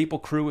 The Staple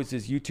Crew is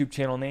his YouTube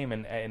channel name,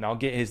 and I'll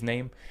get his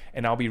name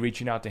and I'll be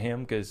reaching out to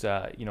him because,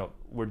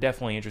 we're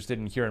definitely interested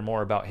in hearing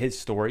more about his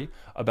story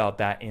about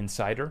that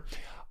insider.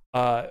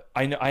 I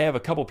have a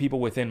couple people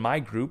within my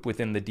group,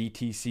 within the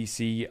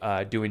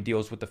DTCC, doing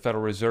deals with the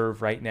Federal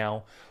Reserve right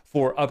now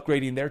for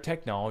upgrading their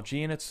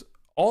technology, and it's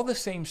all the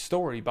same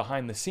story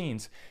behind the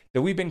scenes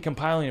that we've been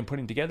compiling and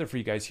putting together for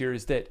you guys here.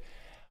 Is that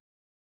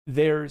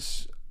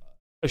there's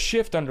a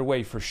shift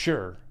underway for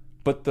sure,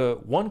 but the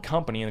one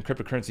company in the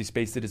cryptocurrency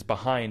space that is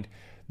behind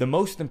the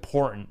most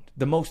important,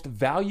 the most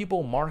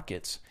valuable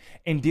markets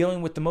and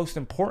dealing with the most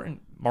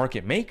important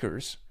market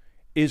makers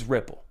is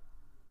Ripple.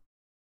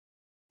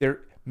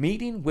 They're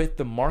meeting with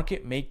the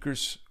market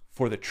makers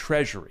for the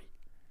treasury.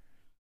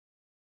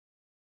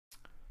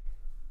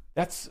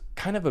 That's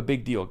kind of a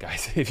big deal,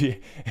 guys. If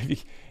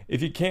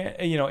you can't,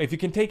 if you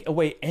can take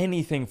away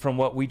anything from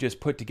what we just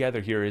put together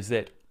here, is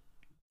that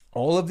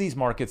all of these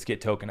markets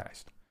get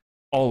tokenized,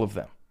 all of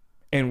them.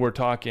 And we're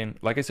talking,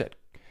 like I said,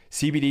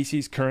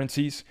 CBDCs,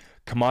 currencies,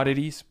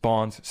 commodities,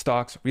 bonds,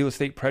 stocks, real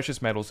estate,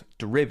 precious metals,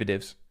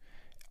 derivatives,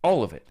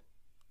 all of it,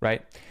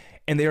 right?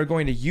 And they are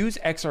going to use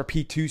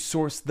XRP to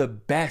source the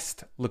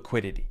best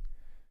liquidity.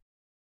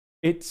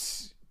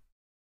 It's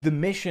the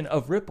mission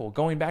of Ripple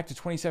going back to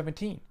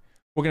 2017.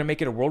 We're going to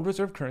make it a world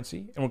reserve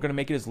currency, and we're going to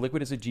make it as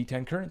liquid as a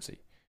G10 currency.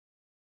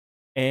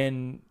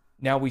 And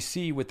now we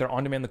see with their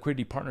on-demand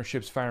liquidity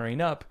partnerships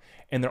firing up,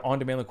 and their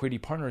on-demand liquidity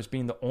partners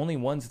being the only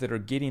ones that are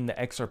getting the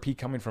XRP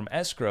coming from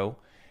escrow,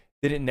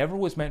 that it never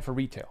was meant for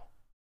retail,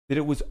 that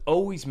it was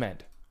always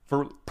meant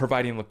for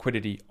providing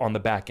liquidity on the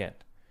back end,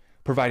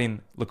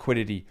 providing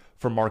liquidity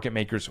for market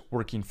makers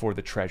working for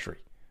the treasury,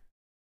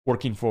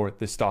 working for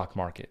the stock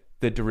market,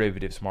 the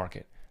derivatives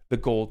market, the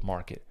gold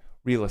market,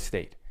 real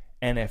estate,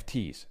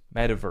 NFTs,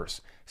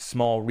 metaverse,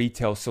 small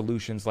retail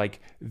solutions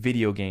like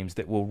video games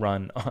that will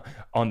run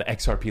on the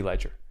XRP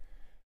ledger.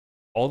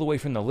 All the way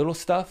from the little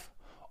stuff,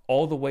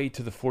 all the way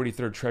to the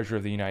 43rd Treasurer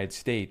of the United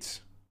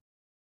States,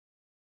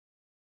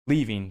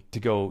 leaving to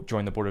go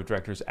join the board of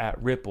directors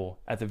at Ripple.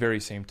 At the very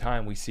same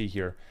time, we see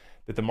here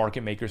that the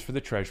market makers for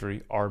the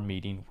Treasury are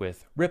meeting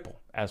with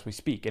Ripple as we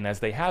speak, and as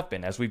they have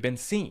been, as we've been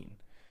seeing,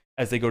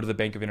 as they go to the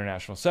Bank of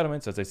International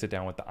Settlements, as they sit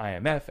down with the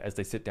IMF, as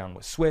they sit down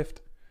with SWIFT.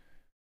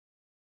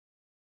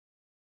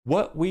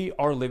 What we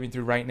are living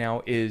through right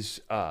now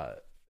is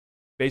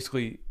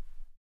basically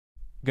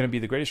going to be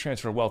the greatest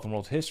transfer of wealth in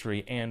world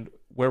history, and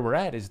where we're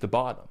at is the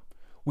bottom.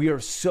 We are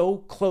so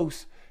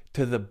close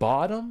to the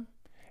bottom,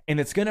 and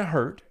it's going to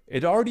hurt.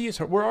 It already is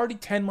hurt. We're already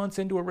 10 months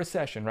into a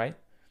recession, right?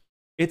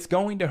 It's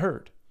going to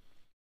hurt.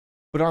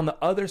 But on the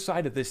other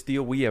side of this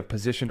deal, we have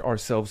positioned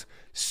ourselves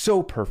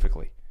so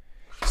perfectly.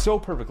 So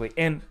perfectly.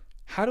 And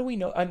how do we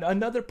know?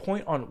 Another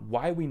point on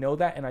why we know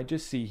that, and I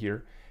just see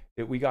here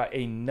that we got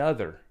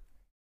another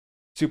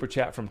super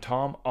chat from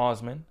Tom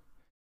Osman,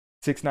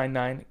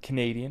 699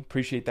 Canadian.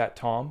 Appreciate that,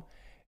 Tom.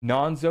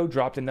 Nonzo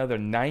dropped another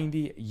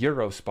 90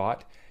 euro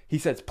spot. He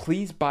says,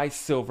 please buy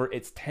silver.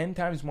 It's 10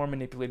 times more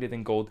manipulated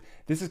than gold.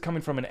 This is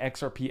coming from an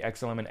XRP,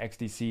 XLM, and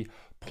XDC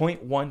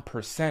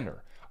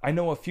 0.1%er. I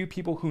know a few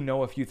people who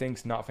know a few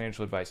things, not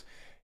financial advice.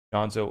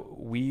 Nonzo,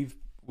 we've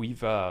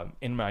we've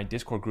in my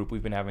Discord group,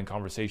 we've been having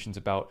conversations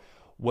about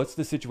what's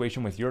the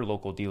situation with your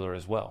local dealer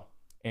as well.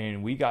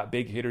 And we got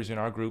big hitters in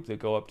our group that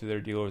go up to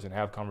their dealers and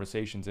have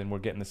conversations, and we're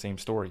getting the same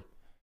story.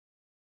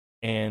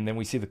 And then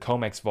we see the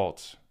COMEX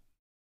vaults,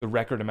 the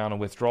record amount of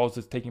withdrawals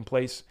that's taking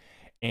place,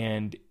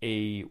 and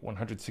a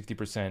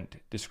 160%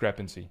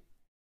 discrepancy.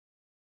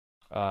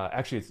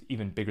 Actually, it's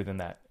even bigger than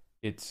that.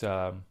 It's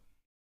was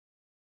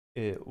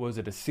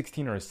it a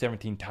 16 or a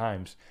 17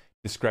 times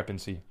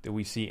discrepancy that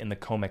we see in the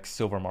COMEX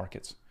silver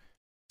markets.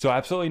 So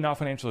absolutely not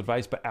financial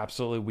advice, but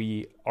absolutely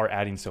we are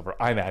adding silver.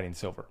 I'm adding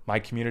silver. My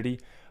community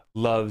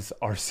loves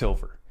our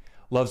silver,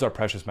 loves our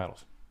precious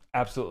metals.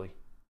 Absolutely.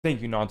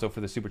 Thank you, Nonzo,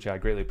 for the super chat. I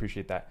greatly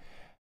appreciate that.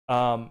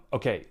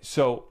 Okay,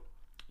 so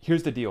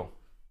here's the deal.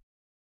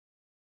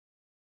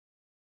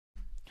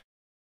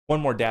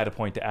 One more data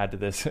point to add to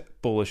this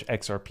bullish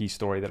XRP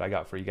story that I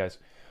got for you guys.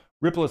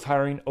 Ripple is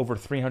hiring over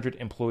 300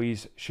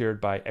 employees, shared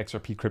by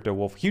XRP Crypto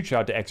Wolf. Huge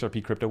shout out to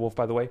XRP Crypto Wolf,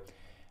 by the way.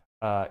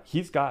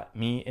 He's got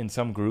me in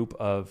some group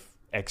of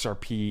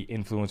XRP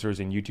influencers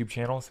and YouTube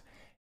channels,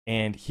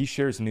 and he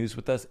shares news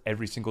with us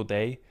every single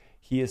day.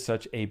 He is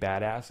such a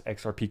badass.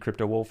 XRP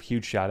Crypto Wolf,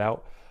 huge shout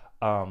out.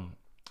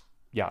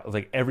 Yeah,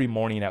 like every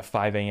morning at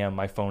 5 a.m.,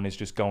 my phone is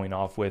just going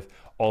off with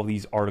all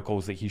these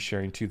articles that he's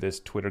sharing to this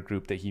Twitter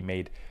group that he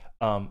made.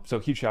 So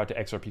huge shout out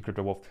to XRP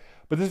Crypto Wolf.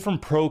 But this is from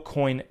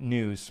ProCoin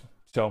News.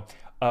 So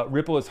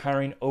Ripple is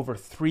hiring over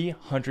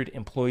 300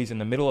 employees in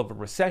the middle of a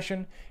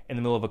recession, in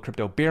the middle of a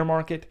crypto bear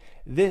market.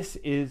 This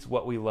is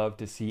what we love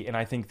to see. And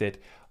I think that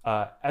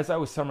as I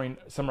was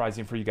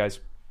summarizing for you guys,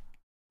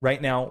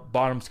 right now,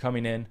 bottom's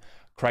coming in,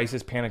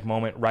 crisis, panic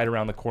moment right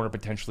around the corner,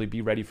 potentially.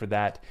 Be ready for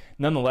that.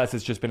 Nonetheless,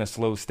 it's just been a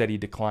slow, steady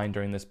decline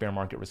during this bear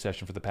market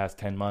recession for the past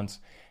 10 months.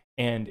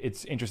 And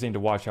it's interesting to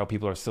watch how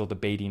people are still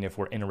debating if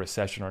we're in a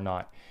recession or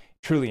not.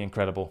 Truly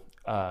incredible.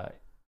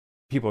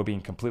 People are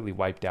being completely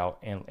wiped out,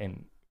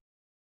 and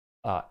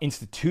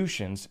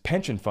institutions,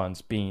 pension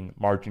funds being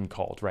margin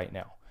called right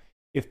now.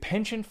 If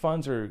pension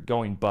funds are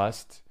going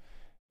bust,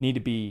 need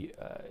to be,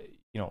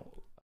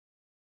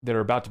 they're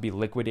about to be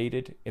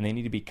liquidated and they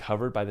need to be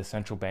covered by the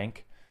central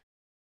bank,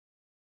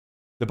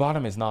 the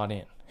bottom is not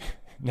in.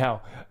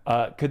 Now,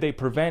 could they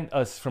prevent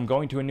us from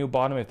going to a new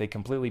bottom if they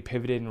completely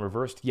pivoted and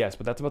reversed? Yes,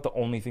 but that's about the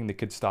only thing that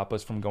could stop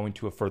us from going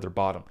to a further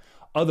bottom.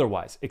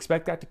 Otherwise,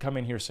 expect that to come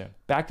in here soon.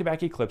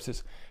 Back-to-back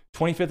eclipses,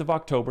 25th of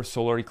October,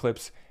 solar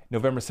eclipse,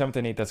 November 7th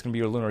and 8th, that's going to be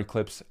your lunar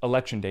eclipse,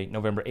 election date,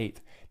 November 8th.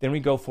 Then we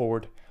go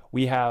forward.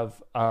 We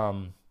have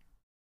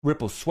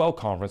Ripple's Swell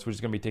Conference, which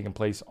is going to be taking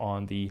place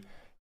on the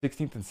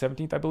 16th and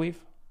 17th, I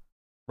believe,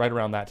 right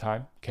around that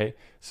time. Okay,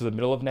 so the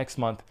middle of next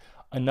month.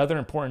 Another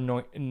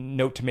important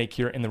note to make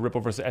here in the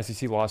Ripple versus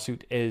SEC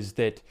lawsuit is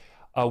that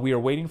we are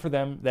waiting for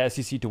them, the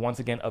SEC, to once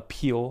again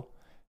appeal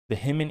the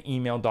Hinman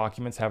email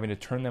documents, having to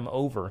turn them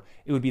over.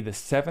 It would be the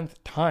 7th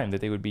time that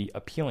they would be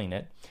appealing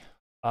it.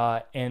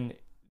 And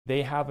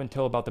they have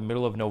until about the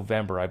middle of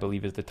November, I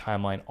believe, is the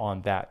timeline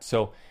on that.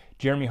 So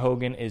Jeremy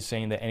Hogan is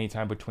saying that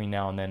anytime between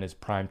now and then is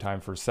prime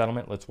time for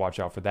settlement. Let's watch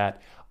out for that.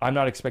 I'm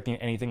not expecting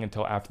anything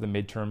until after the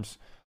midterms.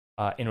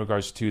 In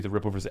regards to the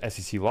Ripple versus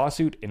SEC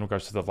lawsuit, in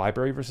regards to the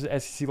Library versus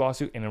SEC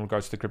lawsuit, and in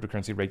regards to the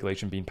cryptocurrency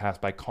regulation being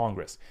passed by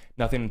Congress.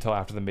 Nothing until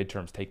after the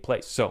midterms take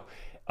place. So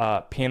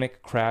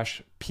panic,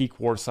 crash, peak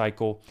war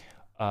cycle,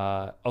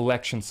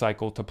 election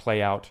cycle to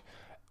play out,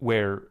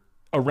 where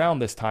around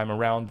this time,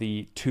 around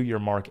the 2-year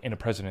mark in a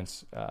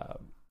president's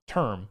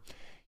term,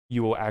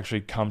 you will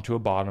actually come to a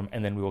bottom,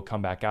 and then we will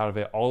come back out of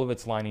it. All of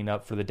it's lining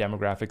up for the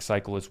demographic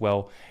cycle as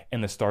well,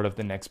 and the start of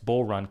the next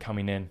bull run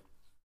coming in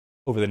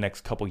over the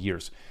next couple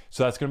years.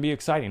 So that's going to be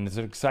exciting. It's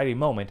an exciting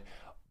moment.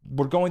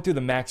 We're going through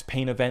the max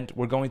pain event.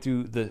 We're going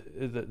through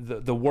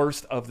the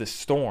worst of the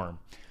storm.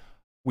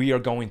 We are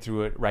going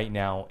through it right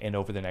now and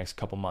over the next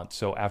couple months.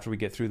 So after we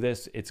get through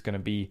this, it's going to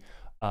be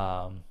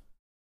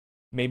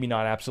maybe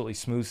not absolutely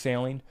smooth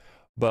sailing,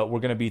 but we're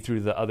going to be through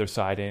the other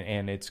side,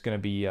 and it's going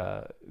to be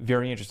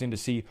very interesting to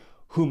see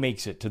who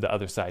makes it to the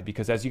other side.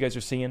 Because as you guys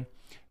are seeing,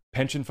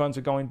 pension funds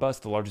are going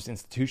bust. The largest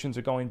institutions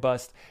are going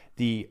bust.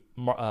 The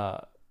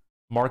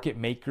market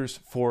makers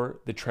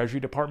for the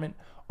Treasury Department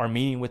are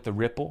meeting with the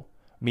Ripple,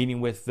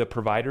 meeting with the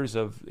providers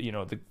of,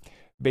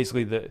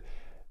 basically the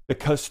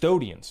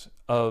custodians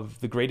of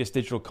the greatest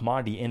digital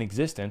commodity in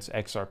existence,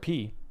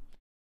 XRP.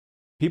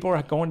 People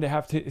are going to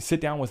have to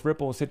sit down with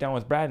Ripple, sit down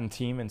with Brad and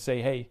team and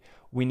say, hey,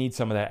 we need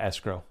some of that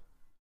escrow.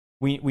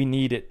 We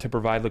need it to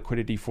provide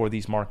liquidity for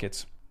these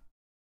markets.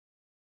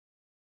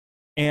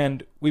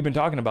 And we've been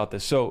talking about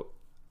this. So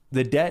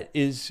the debt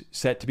is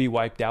set to be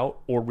wiped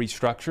out or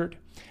restructured.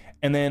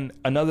 And then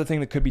another thing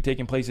that could be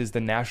taking place is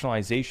the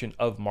nationalization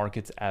of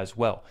markets as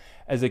well.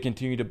 As they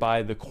continue to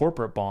buy the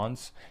corporate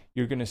bonds,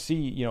 you're going to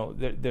see,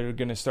 they're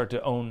going to start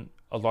to own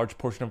a large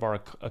portion of our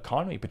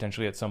economy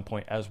potentially at some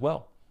point as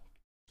well.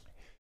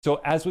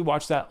 So as we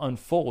watch that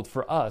unfold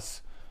for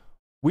us,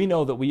 we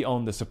know that we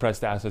own the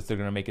suppressed assets that are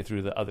going to make it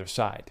through the other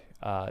side.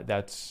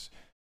 That's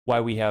why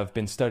we have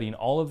been studying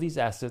all of these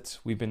assets.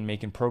 We've been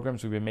making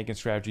programs, we've been making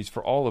strategies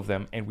for all of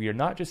them, and we are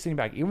not just sitting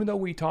back. Even though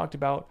we talked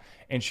about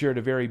and shared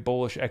a very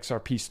bullish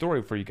XRP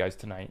story for you guys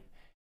tonight,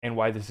 and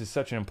why this is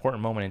such an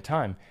important moment in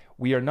time,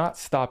 we are not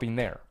stopping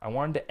there. I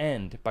wanted to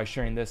end by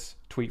sharing this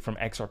tweet from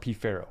XRP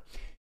Pharaoh.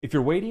 If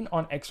you're waiting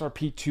on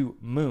XRP to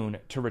moon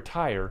to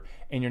retire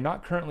and you're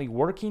not currently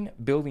working,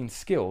 building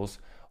skills,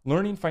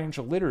 learning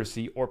financial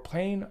literacy, or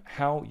planning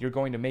how you're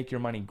going to make your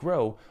money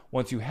grow,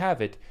 once you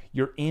have it,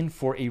 you're in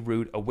for a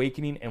rude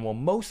awakening and will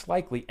most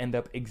likely end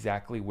up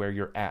exactly where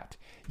you're at.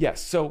 Yes,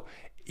 so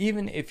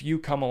even if you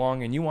come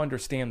along and you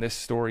understand this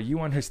story, you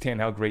understand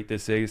how great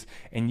this is,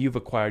 and you've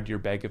acquired your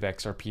bag of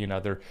XRP and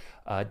other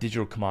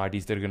digital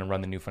commodities that are going to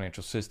run the new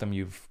financial system,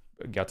 you've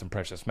got some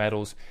precious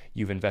metals,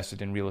 you've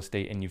invested in real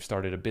estate, and you've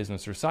started a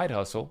business or side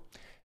hustle,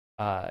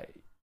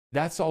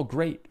 that's all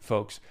great,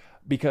 folks,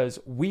 because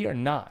we are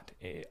not,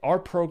 our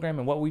program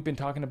and what we've been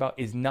talking about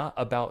is not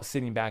about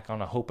sitting back on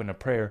a hope and a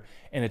prayer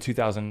in a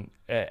 2000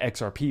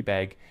 XRP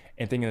bag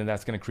and thinking that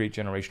that's going to create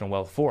generational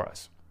wealth for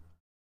us.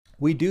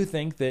 We do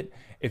think that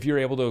if you're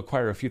able to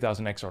acquire a few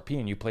thousand XRP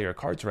and you play your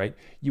cards right,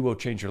 you will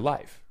change your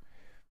life.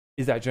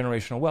 Is that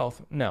generational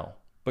wealth? No,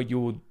 but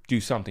you will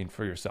do something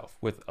for yourself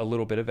with a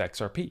little bit of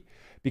XRP,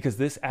 because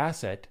this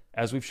asset,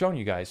 as we've shown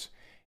you guys,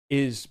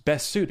 is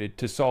best suited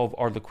to solve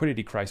our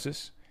liquidity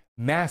crisis,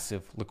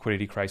 massive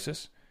liquidity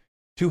crisis,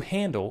 to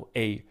handle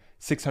a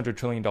 $600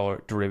 trillion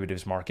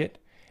derivatives market.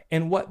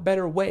 And what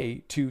better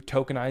way to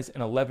tokenize an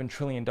 $11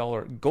 trillion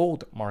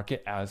gold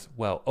market as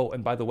well? Oh,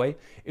 and by the way,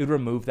 it would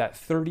remove that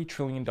 $30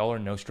 trillion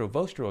Nostro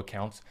Vostro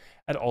accounts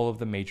at all of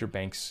the major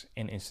banks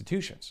and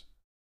institutions.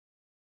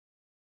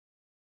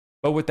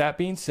 But with that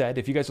being said,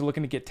 if you guys are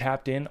looking to get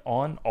tapped in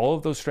on all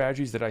of those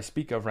strategies that I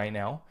speak of right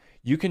now,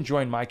 you can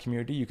join my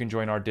community. You can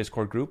join our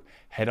Discord group.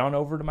 Head on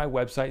over to my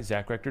website,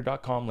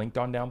 zachrector.com, linked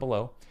on down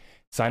below.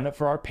 Sign up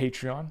for our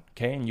Patreon,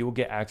 okay, and you will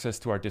get access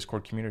to our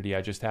Discord community.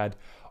 I just had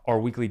our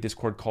weekly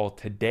Discord call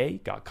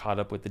today, got caught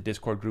up with the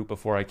Discord group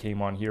before I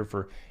came on here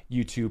for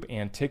YouTube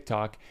and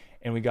TikTok,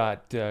 and we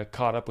got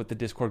caught up with the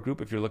Discord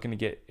group. If you're looking to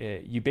get,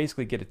 you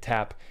basically get a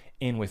tap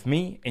in with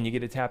me, and you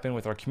get a tap in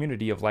with our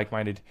community of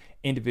like-minded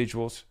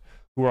individuals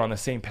who are on the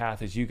same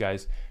path as you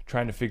guys,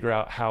 trying to figure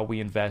out how we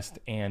invest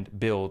and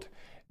build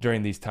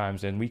during these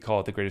times, and we call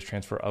it the greatest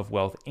transfer of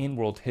wealth in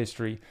world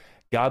history.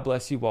 God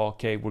bless you all.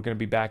 Okay, we're going to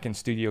be back in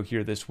studio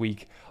here this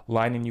week,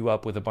 lining you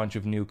up with a bunch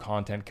of new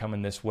content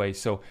coming this way.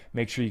 So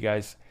make sure you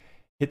guys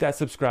hit that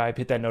subscribe,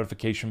 hit that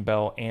notification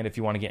bell, and if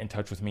you want to get in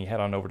touch with me, head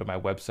on over to my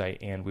website,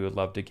 and we would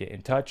love to get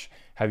in touch,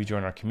 have you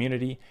join our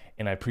community,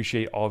 and I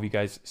appreciate all of you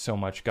guys so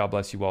much. God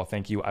bless you all.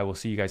 Thank you. I will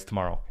see you guys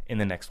tomorrow in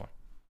the next one.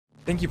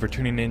 Thank you for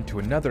tuning in to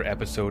another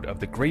episode of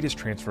The Greatest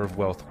Transfer of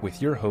Wealth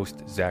with your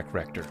host, Zach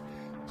Rector.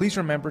 Please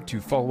remember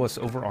to follow us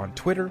over on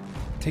Twitter,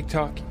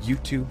 TikTok,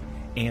 YouTube,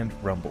 and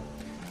Rumble.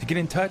 To get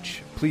in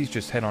touch, please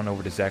just head on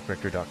over to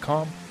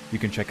zachrector.com. You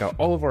can check out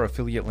all of our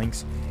affiliate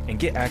links and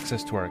get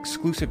access to our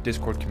exclusive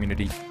Discord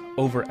community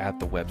over at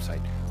the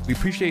website. We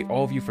appreciate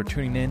all of you for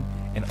tuning in,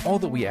 and all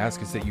that we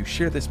ask is that you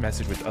share this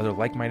message with other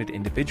like-minded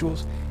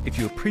individuals. If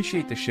you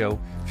appreciate the show,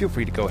 feel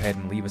free to go ahead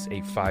and leave us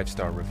a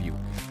 5-star review.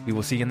 We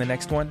will see you in the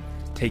next one.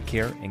 Take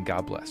care, and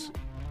God bless.